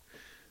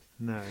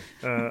 No.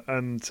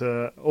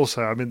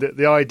 Also, I mean,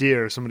 the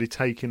idea of somebody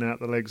taking out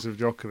the legs of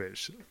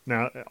Djokovic.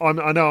 Now,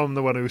 I know I'm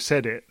the one who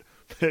said it.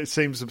 It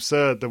seems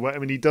absurd.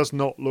 He does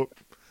not look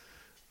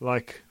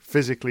like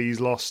physically he's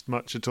lost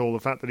much at all. The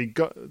fact that he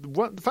got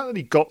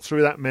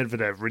through that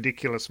Medvedev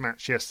ridiculous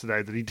match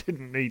yesterday, that he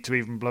didn't need to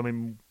even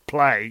blooming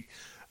play,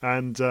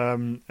 and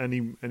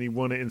he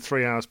won it in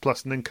 3 hours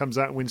plus, and then comes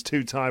out and wins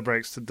 2 tie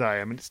breaks today.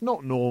 I mean, it's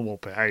not normal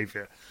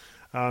behaviour.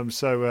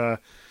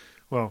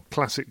 Well,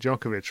 classic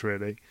Djokovic,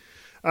 really.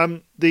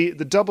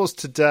 The doubles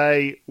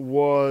today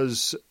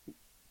was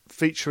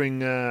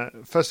featuring,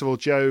 first of all,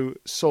 Joe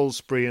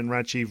Salisbury and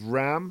Rajiv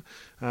Ram.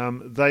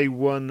 They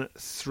won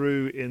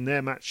through in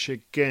their match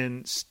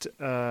against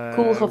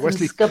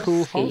Wesley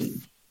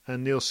Koolhof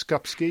and Neil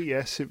Skupski.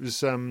 Yes, it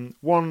was it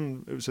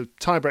was a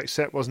tie-break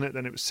set, wasn't it?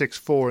 Then it was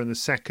 6-4 in the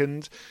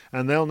second.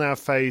 And they'll now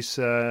face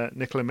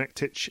Nikola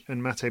Mektic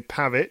and Mate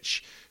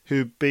Pavic,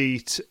 who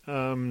beat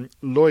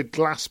Lloyd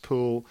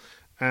Glasspool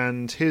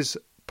and his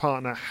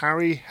partner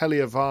Harry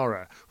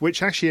Heliovara,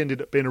 which actually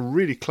ended up being a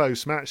really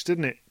close match,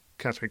 didn't it,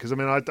 Catherine? Because, I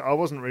mean, I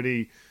wasn't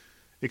really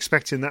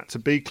expecting that to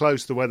be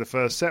close the way the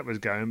first set was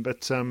going,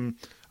 but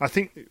I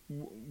think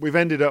we've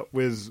ended up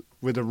with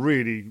a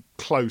really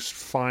close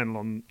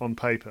final on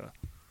paper.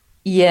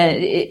 Yeah,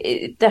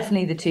 it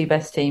definitely the 2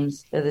 best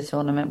teams of the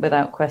tournament,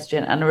 without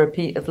question, and a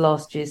repeat of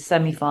last year's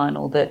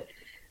semi-final that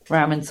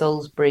Ram and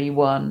Salisbury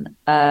won.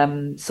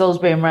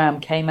 Salisbury and Ram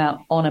came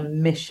out on a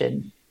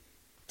mission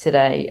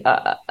today.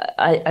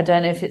 I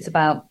don't know if it's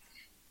about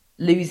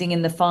losing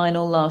in the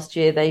final last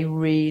year. They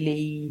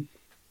really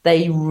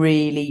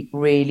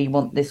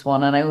want this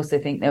one. And I also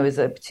think there was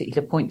a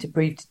particular point to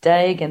prove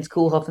today against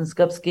Koolhof and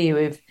Skupski, who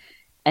have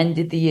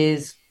ended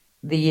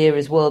the year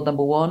as world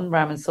number 1.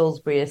 Ram and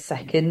Salisbury are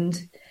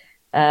second.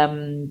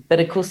 But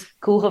of course,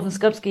 Koolhof and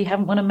Skupski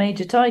haven't won a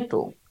major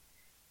title.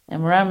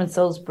 And Ram and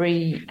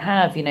Salisbury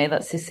have,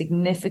 that's a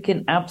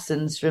significant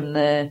absence from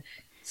the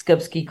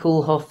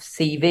Skupski-Koolhof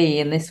CV.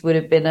 And this would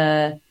have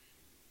been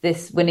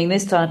winning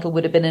this title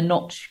would have been a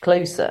notch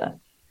closer.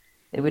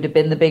 It would have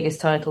been the biggest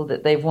title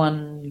that they've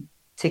won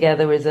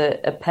together as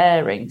a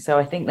pairing. So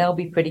I think they'll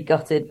be pretty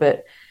gutted,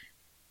 but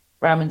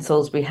Ram and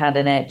Salisbury had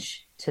an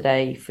edge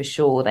today for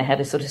sure. They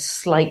had a sort of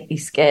slightly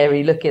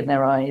scary look in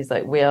their eyes,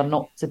 like we are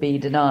not to be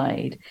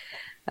denied.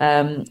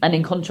 And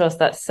in contrast,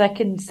 that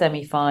second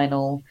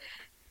semi-final,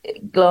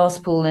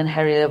 Glasspool and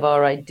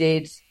Heliovara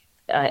did,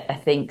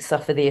 I think,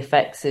 suffer the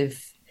effects of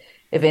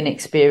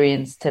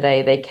inexperience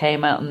today. They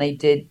came out and they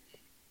did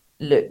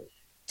look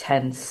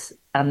tense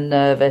and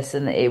nervous,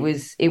 and it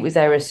was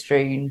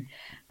error-strewn.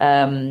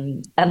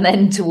 And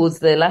then towards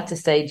the latter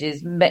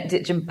stages,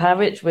 Mektic and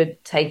Pavic were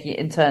taking it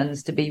in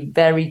turns to be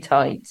very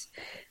tight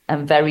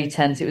and very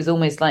tense. It was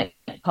almost like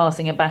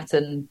passing a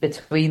baton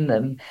between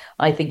them.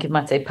 I think of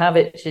Mate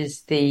Pavic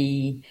as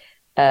the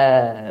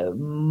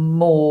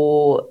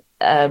more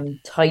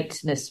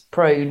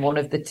tightness-prone one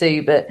of the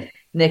two, but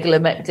Nikola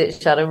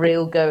Mektic had a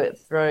real go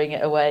at throwing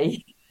it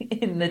away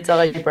in the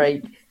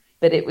tie-break.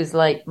 But it was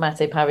like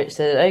Mate Pavic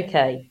said,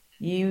 okay,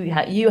 you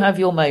have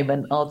your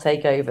moment, I'll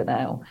take over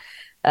now.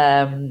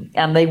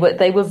 And they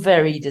were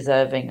very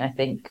deserving, I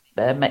think,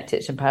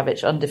 Mektic and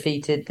Pavic,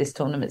 undefeated this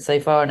tournament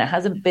so far, and it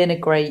hasn't been a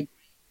great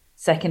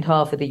second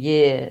half of the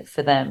year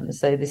for them.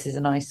 So this is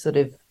a nice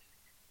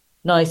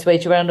way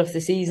to round off the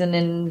season,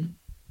 and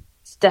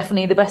it's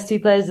definitely the best 2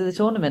 players of the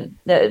tournament,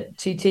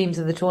 2 teams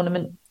of the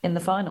tournament in the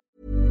final.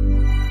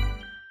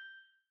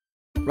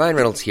 Ryan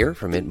Reynolds here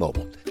from Mint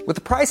Mobile. With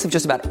the price of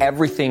just about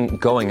everything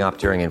going up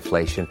during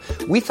inflation,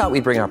 we thought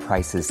we'd bring our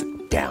prices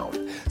down.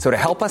 So to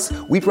help us,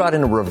 we brought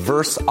in a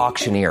reverse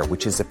auctioneer,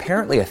 which is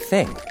apparently a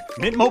thing.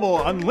 Mint Mobile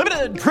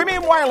Unlimited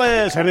Premium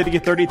Wireless. How to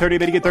get 30, 30,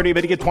 bit to get 30,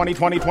 bit to get 20,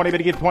 20, 20, bit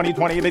to get 20,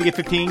 20, bit to get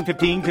 15,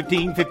 15,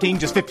 15, 15,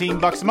 just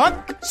 $15 a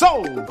month?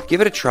 Sold!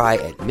 Give it a try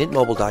at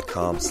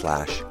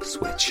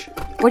mintmobile.com/switch.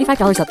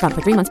 $45 up front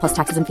for 3 months plus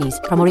taxes and fees.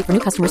 Promo rate for new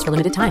customers for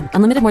limited time.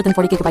 Unlimited more than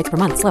 40 gigabytes per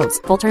month. Slows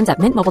full terms at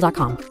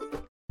mintmobile.com.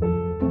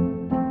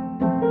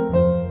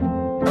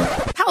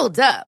 Hold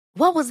up.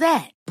 What was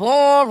that?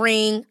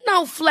 Boring.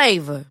 No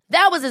flavor.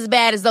 That was as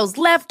bad as those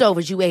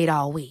leftovers you ate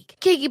all week.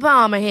 Keke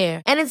Palmer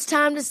here. And it's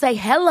time to say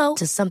hello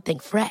to something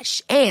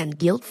fresh and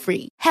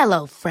guilt-free.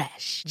 Hello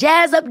Fresh.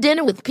 Jazz up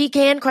dinner with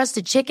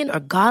pecan-crusted chicken or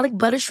garlic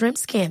butter shrimp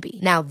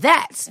scampi. Now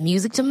that's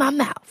music to my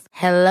mouth.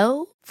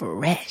 Hello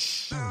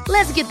Fresh.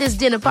 Let's get this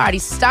dinner party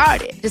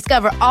started.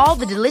 Discover all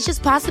the delicious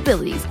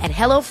possibilities at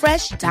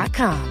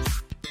HelloFresh.com.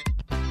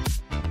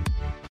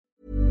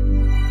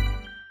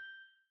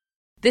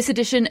 This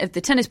edition of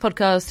the Tennis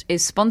Podcast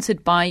is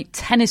sponsored by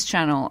Tennis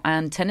Channel,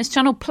 and Tennis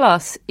Channel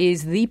Plus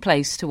is the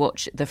place to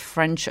watch the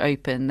French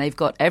Open. They've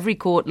got every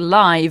court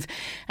live,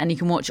 and you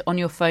can watch on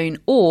your phone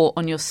or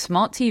on your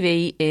smart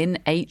TV in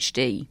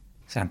HD.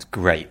 Sounds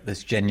great.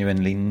 There's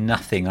genuinely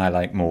nothing I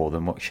like more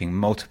than watching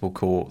multiple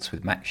courts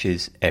with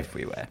matches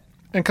everywhere.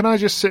 And can I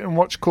just sit and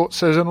watch Court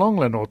Says in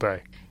Longland all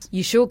day?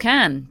 You sure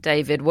can,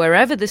 David.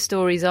 Wherever the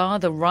stories are,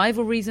 the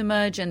rivalries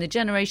emerge and the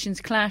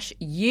generations clash,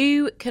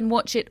 you can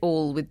watch it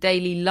all with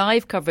daily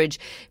live coverage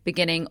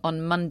beginning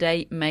on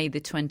Monday, May the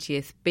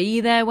 20th.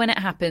 Be there when it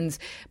happens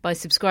by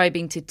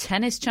subscribing to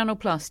Tennis Channel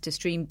Plus to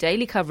stream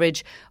daily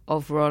coverage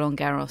of Roland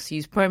Garros.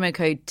 Use promo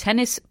code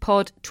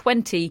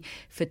TennisPod20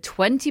 for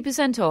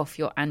 20% off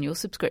your annual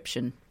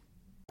subscription.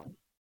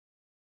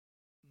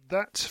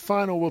 That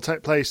final will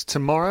take place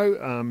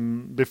tomorrow,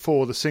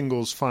 before the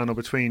singles final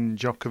between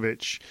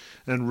Djokovic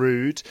and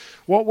Ruud.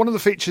 One of the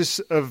features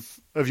of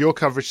your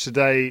coverage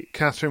today,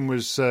 Catherine,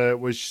 was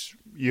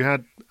you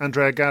had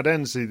Andrea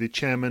Gaudenzi, the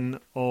chairman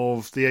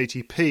of the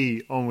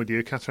ATP, on with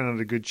you. Catherine had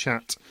a good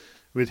chat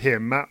with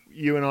him. Matt,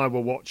 you and I were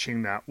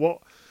watching that.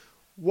 What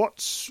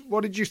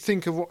did you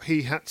think of what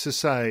he had to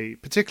say,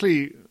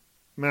 particularly,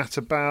 Matt,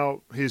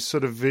 about his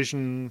sort of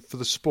vision for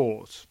the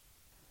sport?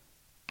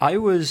 I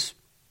was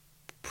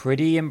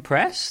pretty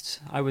impressed.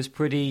 I was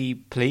pretty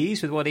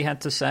pleased with what he had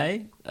to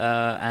say,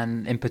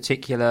 and in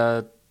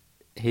particular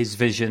his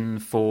vision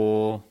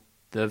for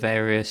the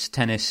various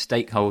tennis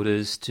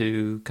stakeholders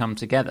to come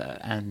together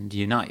and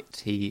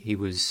unite. He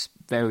was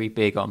very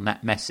big on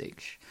that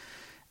message.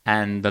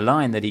 And the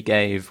line that he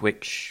gave,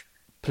 which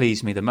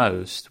pleased me the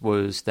most,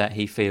 was that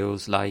he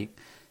feels like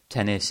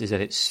tennis is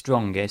at its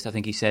strongest. I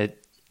think he said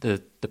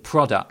the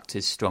product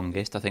is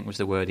strongest, I think was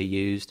the word he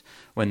used,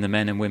 when the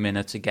men and women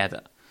are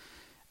together.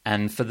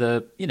 And for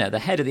the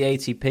head of the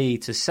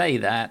ATP to say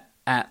that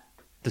at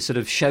the sort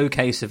of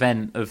showcase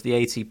event of the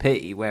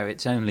ATP, where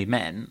it's only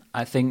men,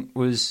 I think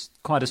was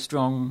quite a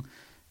strong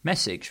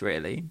message,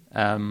 really.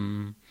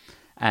 And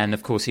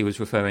of course, he was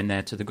referring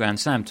there to the Grand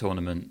Slam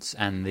tournaments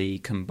and the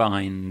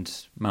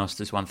combined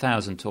Masters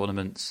 1000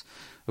 tournaments,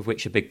 of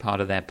which a big part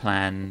of their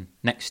plan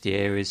next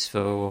year is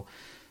for,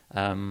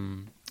 I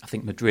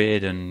think,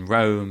 Madrid and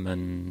Rome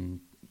and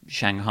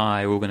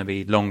Shanghai are all going to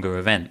be longer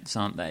events,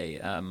 aren't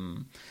they?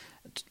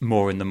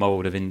 More in the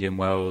mould of Indian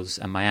Wells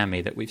and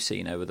Miami that we've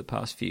seen over the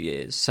past few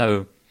years.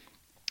 So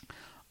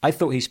I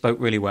thought he spoke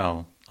really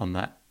well on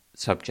that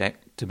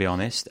subject, to be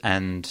honest.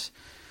 And,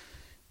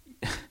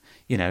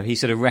 he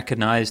sort of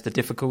recognised the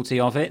difficulty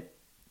of it,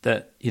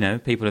 that,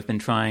 people have been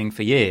trying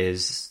for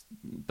years,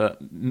 but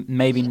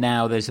maybe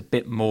now there's a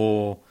bit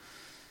more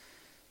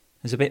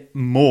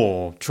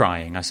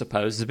trying, I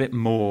suppose. There's a bit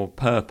more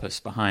purpose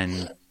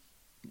behind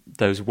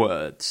those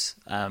words.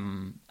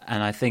 And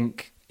I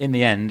think in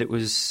the end, it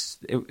was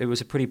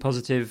a pretty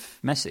positive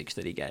message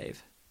that he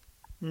gave.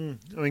 I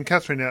mean,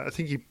 Catherine, I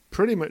think he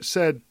pretty much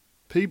said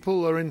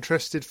people are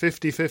interested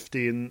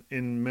 50-50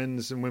 in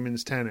men's and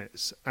women's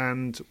tennis,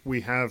 and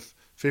we have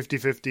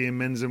 50-50 in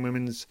men's and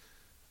women's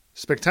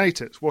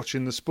spectators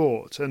watching the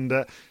sport. And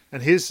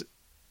his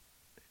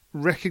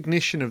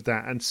recognition of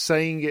that and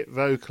saying it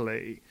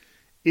vocally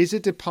is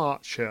a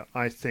departure,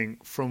 I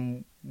think,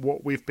 from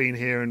what we've been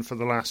hearing for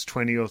the last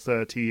 20 or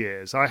 30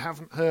 years. I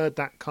haven't heard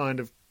that kind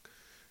of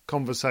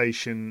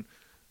conversation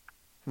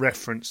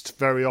referenced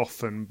very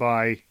often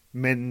by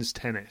men's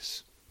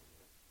tennis.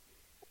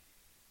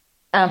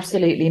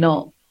 Absolutely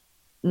not.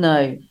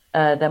 No,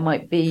 there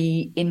might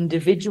be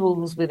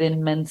individuals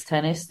within men's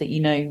tennis that,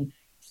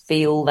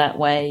 feel that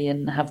way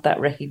and have that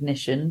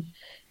recognition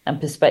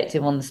and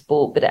perspective on the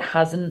sport, but it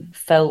hasn't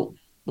felt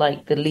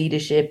like the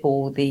leadership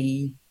or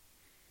the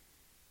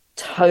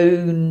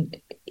tone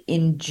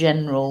in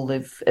general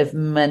of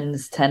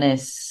men's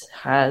tennis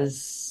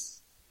has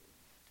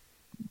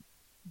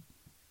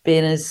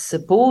been as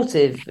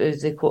supportive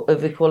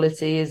of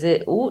equality as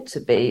it ought to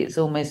be. It's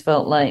almost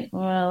felt like,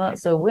 well,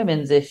 that's a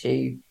women's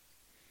issue.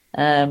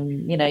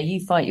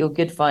 You fight your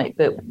good fight,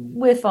 but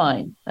we're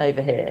fine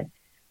over here.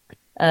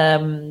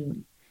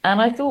 And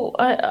I thought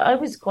I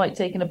was quite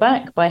taken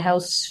aback by how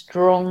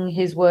strong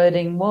his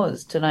wording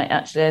was tonight.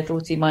 Actually, I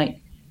thought he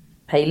might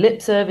pay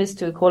lip service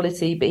to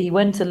equality, but he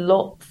went a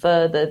lot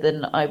further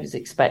than I was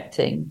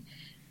expecting.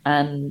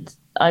 And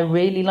I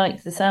really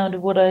liked the sound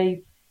of what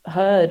I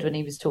heard when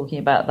he was talking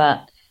about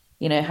that,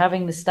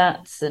 having the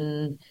stats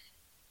and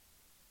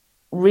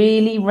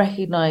really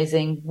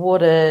recognizing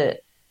what a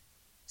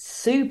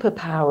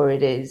superpower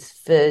it is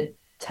for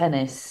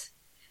tennis,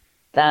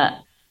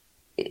 that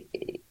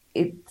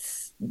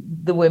it's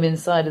the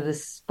women's side of the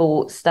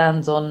sport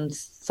stands on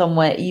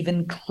somewhere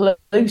even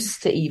close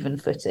to even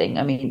footing.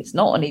 I mean, it's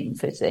not on even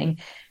footing,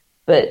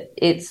 but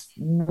it's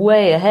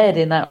way ahead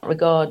in that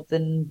regard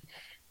than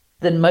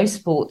most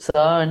sports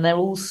are, and they're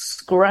all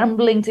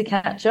scrambling to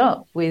catch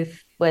up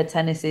with where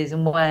tennis is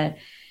and where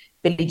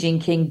Billie Jean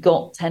King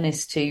got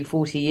tennis to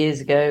 40 years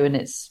ago, and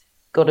it's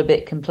got a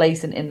bit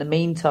complacent in the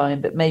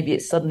meantime, but maybe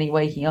it's suddenly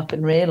waking up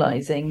and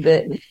realising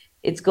that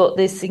it's got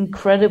this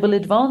incredible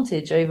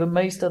advantage over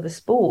most other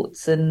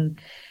sports. And,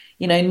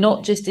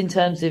 not just in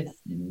terms of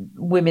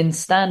women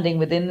standing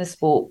within the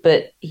sport,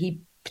 but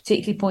he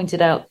particularly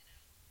pointed out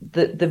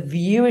that the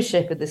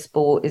viewership of the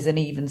sport is an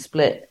even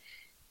split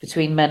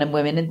between men and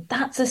women. And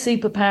that's a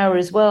superpower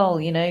as well.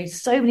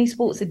 So many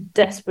sports are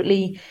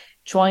desperately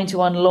trying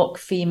to unlock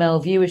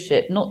female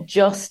viewership, not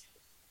just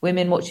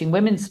women watching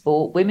women's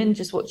sport, women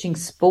just watching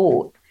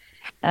sport.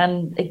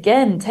 And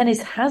again,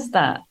 tennis has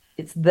that.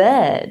 It's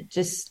there.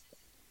 Just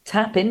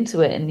tap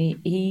into it. And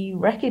he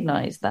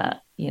recognized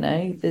that,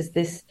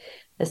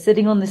 they're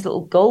sitting on this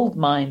little gold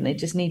mine. They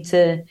just need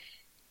to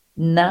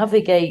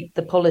navigate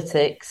the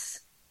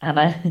politics.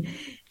 And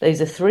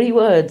those are 3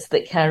 words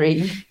that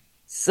carry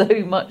so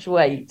much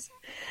weight,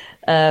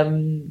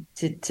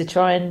 to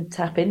try and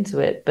tap into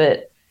it.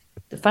 But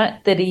the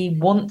fact that he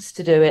wants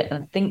to do it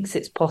and thinks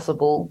it's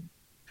possible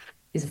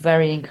is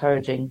very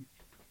encouraging.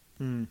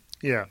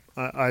 Yeah,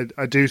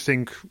 I do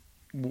think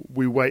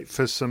we wait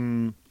for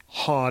some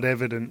hard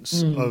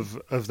evidence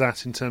of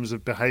that in terms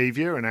of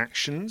behaviour and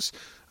actions,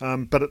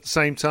 but at the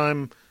same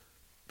time,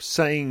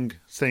 saying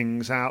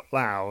things out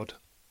loud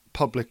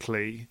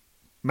publicly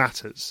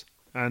matters,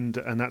 and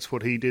that's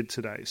what he did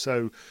today.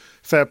 So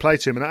fair play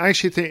to him. And I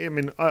actually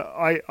think,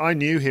 I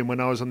knew him when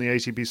I was on the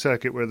ATP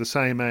circuit. We're the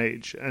same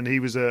age, and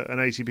he was an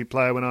ATP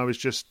player when I was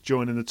just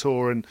joining the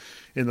tour in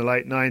the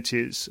late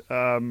 90s.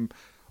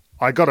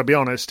 I got to be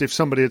honest, if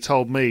somebody had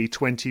told me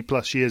 20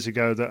 plus years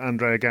ago that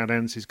Andrea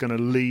Gaudenzi is going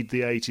to lead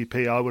the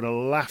ATP, I would have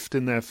laughed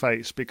in their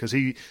face, because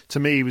to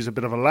me, he was a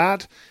bit of a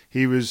lad.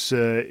 He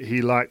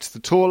liked the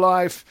tour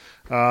life.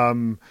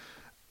 But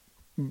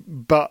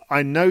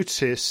I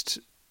noticed,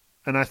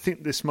 and I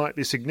think this might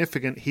be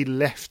significant, he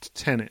left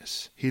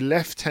tennis. He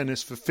left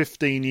tennis for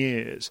 15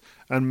 years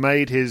and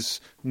made his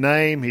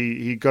name.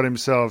 He got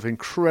himself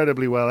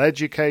incredibly well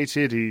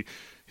educated. He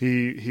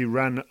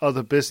ran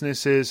other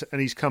businesses, and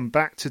he's come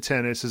back to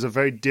tennis as a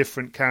very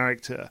different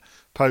character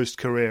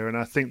post-career. And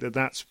I think that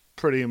that's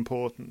pretty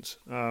important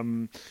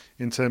in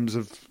terms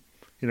of,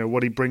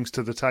 what he brings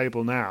to the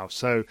table now.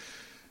 So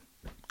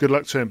good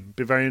luck to him.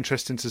 Be very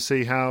interesting to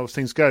see how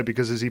things go,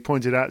 because as he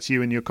pointed out to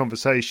you in your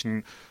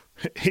conversation,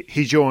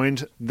 he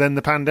joined, then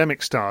the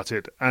pandemic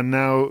started, and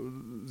now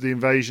the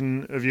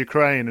invasion of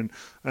Ukraine,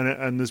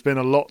 and there's been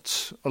a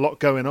lot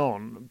going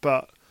on.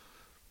 But,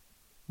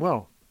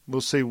 well,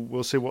 we'll see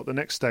what the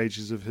next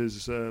stages of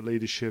his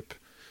leadership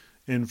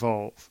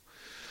involve.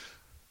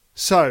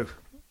 So,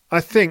 I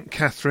think,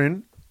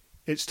 Catherine,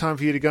 it's time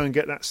for you to go and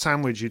get that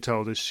sandwich you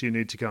told us you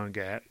need to go and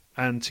get,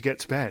 and to get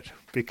to bed,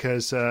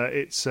 because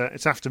it's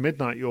after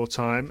midnight your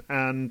time,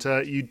 and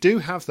you do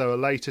have, though, a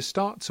later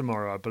start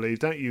tomorrow, I believe,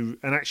 don't you?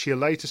 And actually a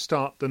later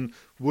start than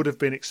would have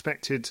been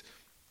expected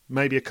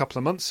maybe a couple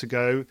of months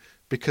ago,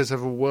 because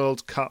of a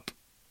World Cup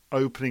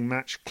opening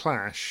match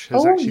clash.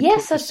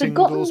 Yes, I've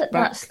forgotten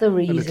that's the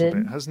reason. A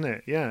little bit, hasn't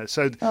it? Yeah,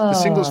 so the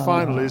singles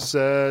final is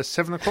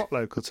 7 o'clock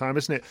local time,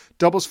 isn't it?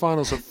 Doubles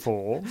finals at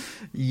 4.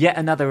 Yet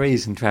another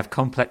reason to have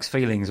complex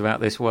feelings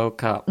about this World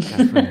Cup,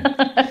 Catherine.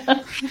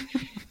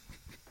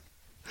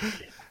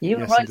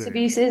 Human rights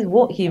abuses?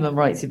 What human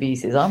rights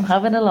abuses? I'm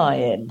having a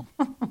lie-in.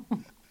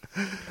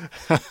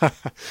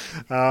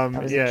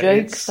 That was a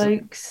joke,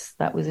 folks.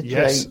 That was a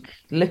joke.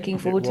 Looking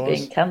forward to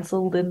being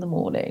cancelled in the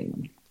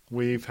morning.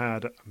 We've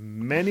had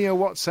many a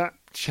WhatsApp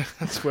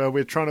chats where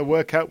we're trying to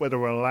work out whether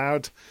we're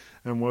allowed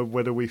and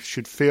whether we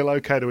should feel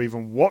okay to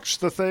even watch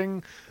the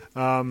thing.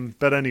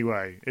 But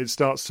anyway, it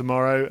starts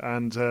tomorrow,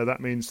 and that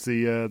means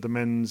the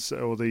men's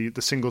or the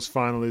singles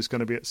final is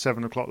going to be at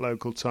 7 o'clock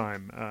local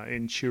time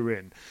in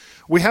Turin.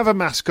 We have a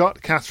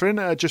mascot,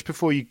 Catherine. Just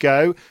before you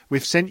go,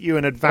 we've sent you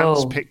an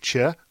advance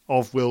picture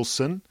of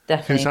Wilson.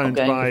 Definitely who's owned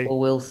not going by before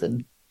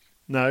Wilson.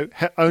 No,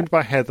 owned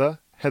by Heather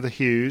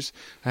Hughes.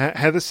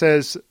 Heather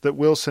says that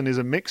Wilson is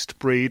a mixed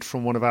breed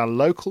from one of our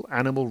local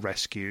animal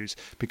rescues.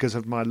 Because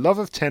of my love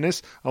of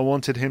tennis, I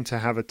wanted him to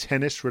have a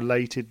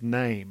tennis-related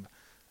name.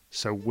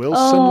 So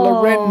Wilson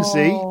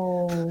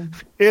Lorenzi,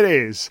 it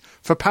is.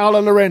 For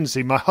Paolo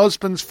Lorenzi, my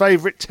husband's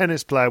favourite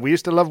tennis player. We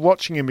used to love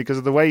watching him because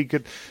of the way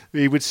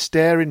he would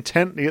stare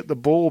intently at the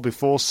ball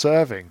before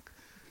serving.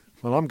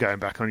 Well, I'm going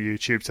back on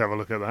YouTube to have a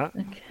look at that.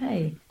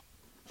 Okay.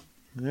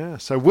 Yeah,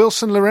 so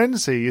Wilson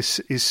Lorenzi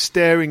is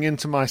staring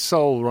into my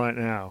soul right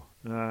now.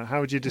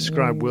 How would you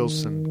describe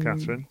Wilson,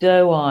 Catherine?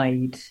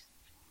 Doe-eyed.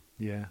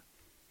 Yeah.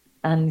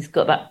 And he's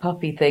got that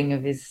puppy thing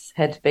of his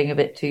head being a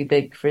bit too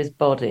big for his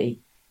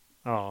body.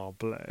 Oh,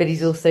 bless. But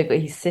he's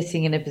he's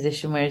sitting in a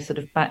position where his sort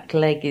of back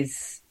leg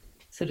is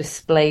sort of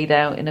splayed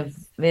out in a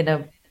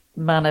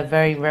manner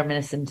very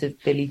reminiscent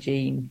of Billie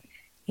Jean.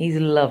 He's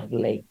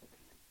lovely.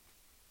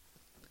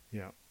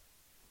 Yeah,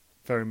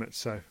 very much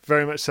so.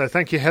 Very much so.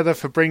 Thank you, Heather,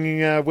 for bringing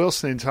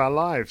Wilson into our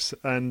lives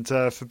and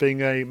for being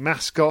a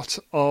mascot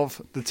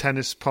of the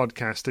Tennis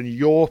Podcast. And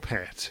your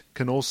pet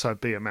can also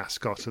be a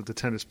mascot of the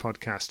Tennis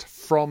Podcast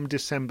from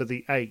December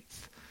the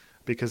 8th,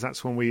 because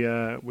that's when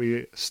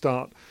we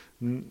start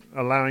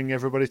allowing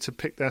everybody to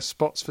pick their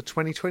spots for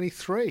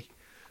 2023.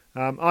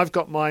 I've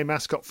got my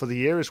mascot for the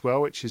year as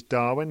well, which is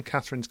Darwin.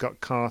 Catherine's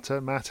got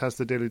Carter. Matt has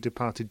the dearly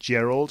departed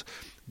Gerald.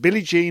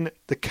 Billie Jean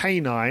the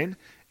Canine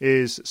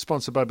is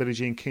sponsored by Billie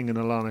Jean King and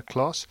Alana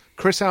Kloss.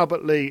 Chris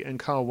Albert Lee and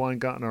Carl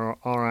Weingartner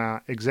are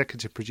our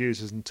executive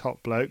producers and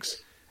top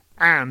blokes.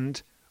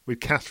 And with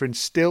Catherine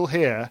still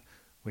here,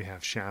 we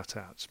have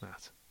shout-outs,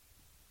 Matt.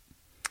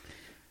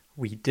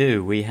 We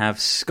do. We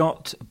have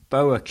Scott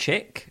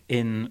Boachik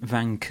in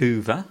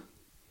Vancouver.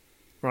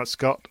 Right,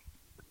 Scott.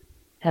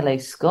 Hello,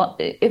 Scott.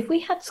 If we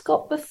had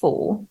Scott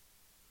before...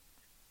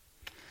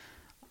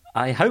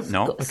 I hope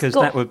not, because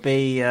Scott... that would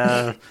be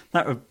that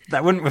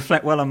wouldn't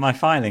reflect well on my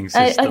filing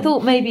system. I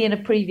thought maybe in a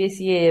previous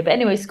year, but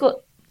anyway,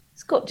 Scott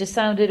just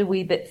sounded a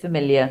wee bit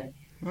familiar.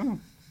 Oh.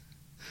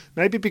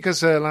 Maybe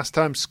because last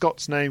time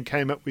Scott's name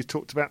came up, we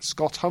talked about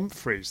Scott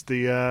Humphreys,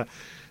 the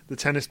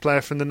tennis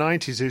player from the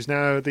 90s, who's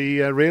now the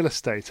real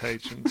estate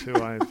agent, who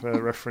I've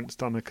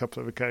referenced on a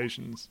couple of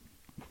occasions.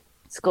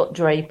 Scott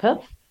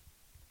Draper,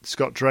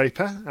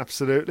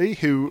 absolutely,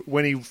 who,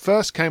 when he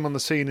first came on the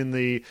scene in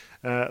the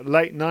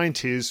late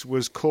 90s,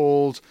 was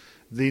called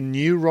the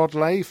new Rod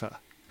Laver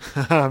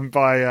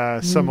by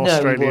some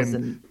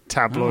Australian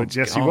tabloids.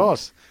 Yes, he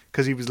was,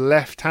 because he was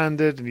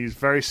left-handed and he was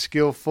very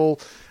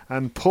skillful,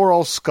 and poor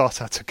old Scott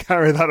had to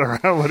carry that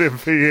around with him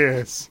for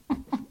years.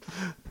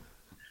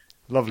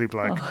 Lovely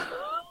bloke. Oh.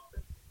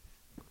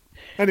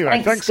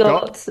 Anyway, thanks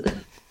Scott.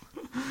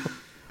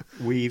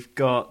 We've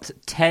got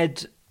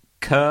Ted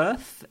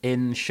Kurth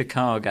in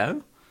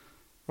Chicago.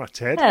 Right,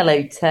 Ted.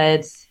 Hello,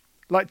 Ted.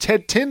 Like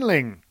Ted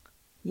Tinling.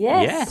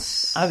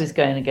 Yes. I was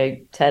going to go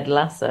Ted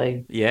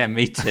Lasso. Yeah,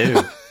 me too.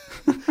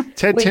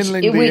 Ted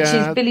Tinling, which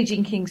is Billie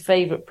Jean King's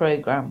favourite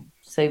programme,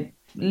 so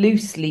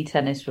loosely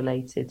tennis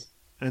related.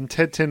 And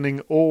Ted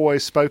Tinling,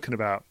 always spoken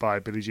about by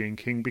Billie Jean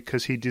King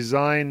because he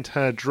designed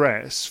her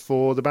dress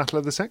for the Battle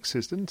of the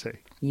Sexes, didn't he?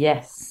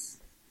 Yes.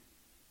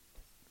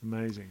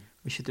 Amazing.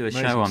 We should do a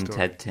show on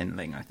Ted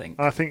Tinling, I think.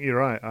 I think you're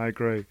right. I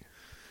agree.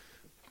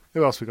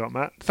 Who else we got,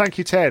 Matt? Thank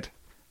you, Ted.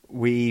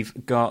 We've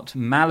got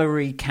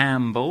Mallory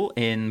Campbell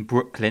in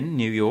Brooklyn,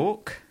 New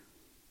York.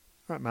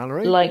 Right,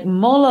 Mallory. Like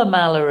Moller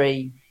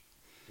Mallory.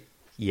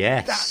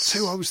 Yes. That's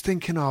who I was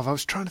thinking of. I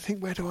was trying to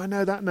think, where do I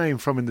know that name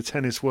from in the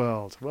tennis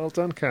world? Well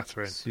done,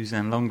 Catherine.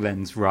 Suzanne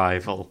Longlen's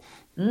rival.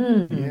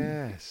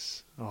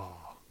 Yes.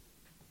 Oh,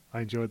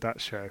 I enjoyed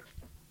that show.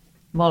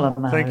 Moller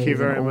Mallory. Thank you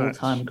very much.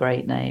 All-time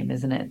great name,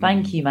 isn't it?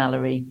 Thank you,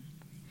 Mallory.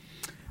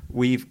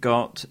 We've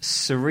got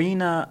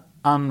Serena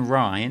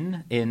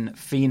Unrein in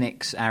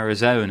Phoenix,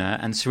 Arizona.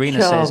 And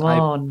Serena says,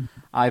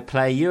 I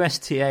play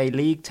USTA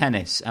League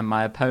tennis and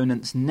my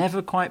opponents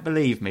never quite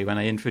believe me when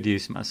I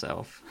introduce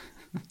myself.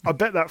 I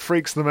bet that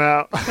freaks them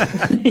out.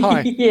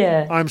 Hi,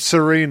 yeah. I'm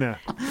Serena.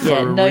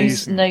 Yeah,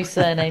 no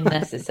surname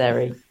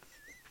necessary.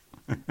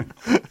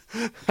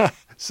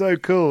 So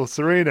cool,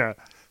 Serena.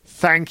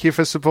 Thank you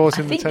for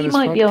supporting the tennis podcast. I think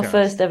you might be our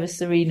first ever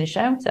Serena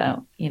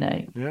shout-out, you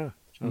know. Yeah,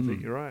 I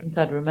think you're right. I think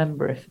I'd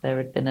remember if there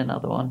had been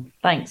another one.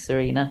 Thanks,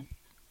 Serena.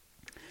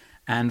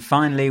 And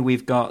finally,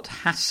 we've got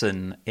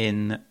Hassan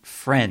in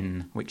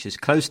Fresnes, which is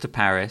close to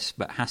Paris,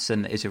 but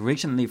Hassan is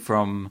originally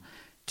from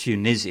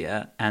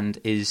Tunisia and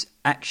is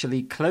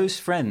actually close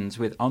friends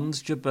with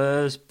Ons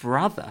Jabeur's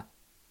brother.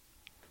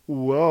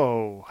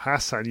 Whoa,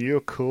 Hassan, you're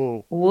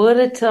cool. What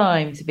a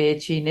time to be a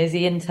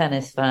Tunisian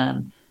tennis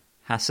fan.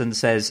 Hassan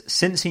says,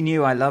 since he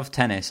knew I love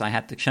tennis, I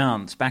had the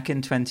chance back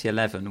in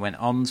 2011 when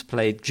Ons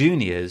played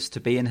juniors to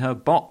be in her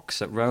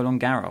box at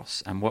Roland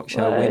Garros and watch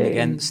her win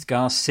against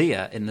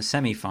Garcia in the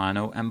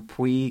semi-final and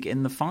Puig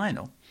in the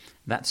final.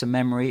 That's a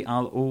memory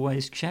I'll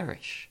always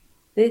cherish.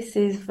 This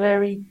is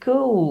very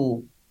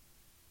cool.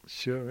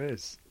 Sure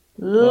is.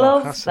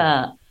 Love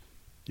that.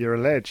 You're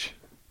a ledge.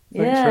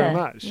 Thanks very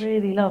much.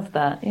 Really love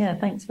that. Yeah,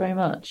 thanks very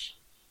much.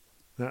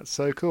 That's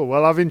so cool.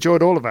 Well, I've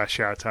enjoyed all of our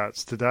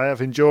shout-outs today.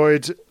 I've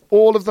enjoyed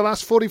all of the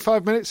last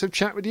 45 minutes of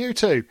chat with you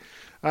two.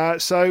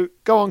 So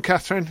go on,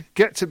 Catherine,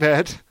 get to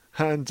bed,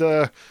 and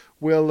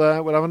we'll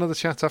have another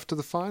chat after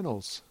the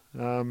finals.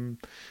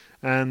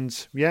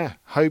 And yeah,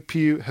 hope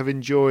you have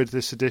enjoyed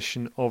this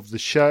edition of the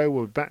show.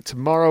 We'll be back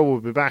tomorrow.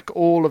 We'll be back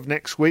all of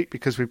next week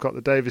because we've got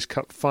the Davis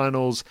Cup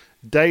finals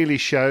daily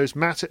shows.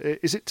 Matt,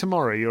 is it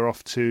tomorrow you're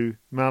off to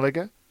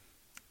Malaga?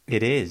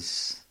 It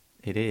is.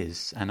 It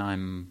is. And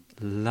I'm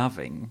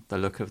loving the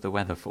look of the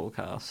weather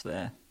forecast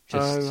there.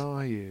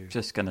 Are you?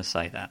 Just going to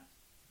say that.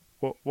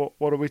 What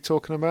are we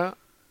talking about?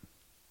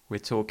 We're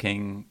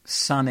talking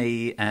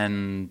sunny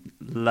and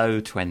low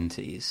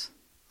 20s.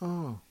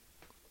 Oh,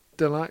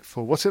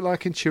 delightful. What's it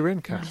like in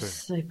Turin, Catherine? I'm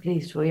so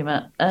pleased for you,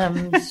 Matt.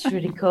 It's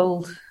really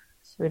cold.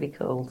 It's really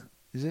cold.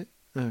 Is it?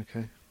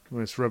 Okay.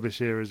 Well, it's rubbish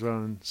here as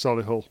well in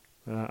Solihull.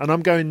 And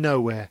I'm going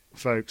nowhere,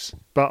 folks.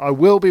 But I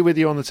will be with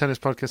you on the Tennis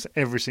Podcast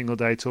every single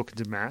day talking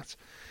to Matt.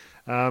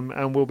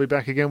 And we'll be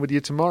back again with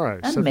you tomorrow.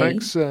 And so me.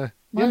 Thanks.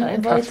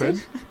 Not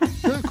Catherine.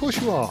 No, of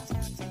course you are.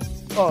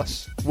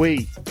 Us.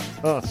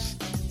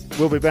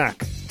 We'll be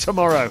back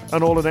tomorrow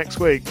and all of next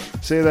week.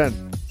 See you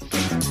then.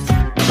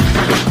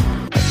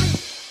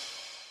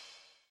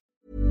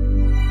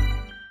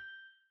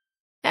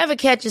 Ever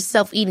catch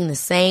yourself eating the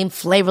same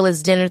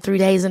flavorless dinner 3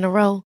 days in a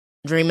row?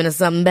 Dreaming of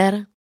something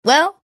better?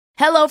 Well,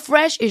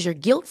 HelloFresh is your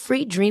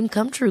guilt-free dream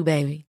come true,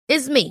 baby.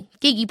 It's me,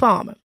 Keke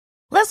Palmer.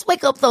 Let's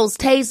wake up those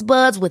taste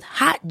buds with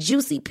hot,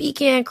 juicy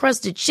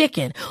pecan-crusted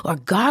chicken or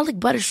garlic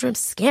butter shrimp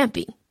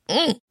scampi.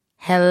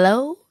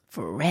 Hello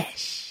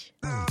Fresh.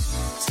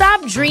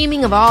 Stop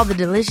dreaming of all the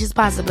delicious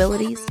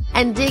possibilities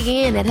and dig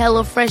in at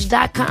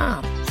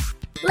HelloFresh.com.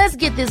 Let's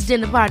get this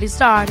dinner party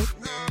started.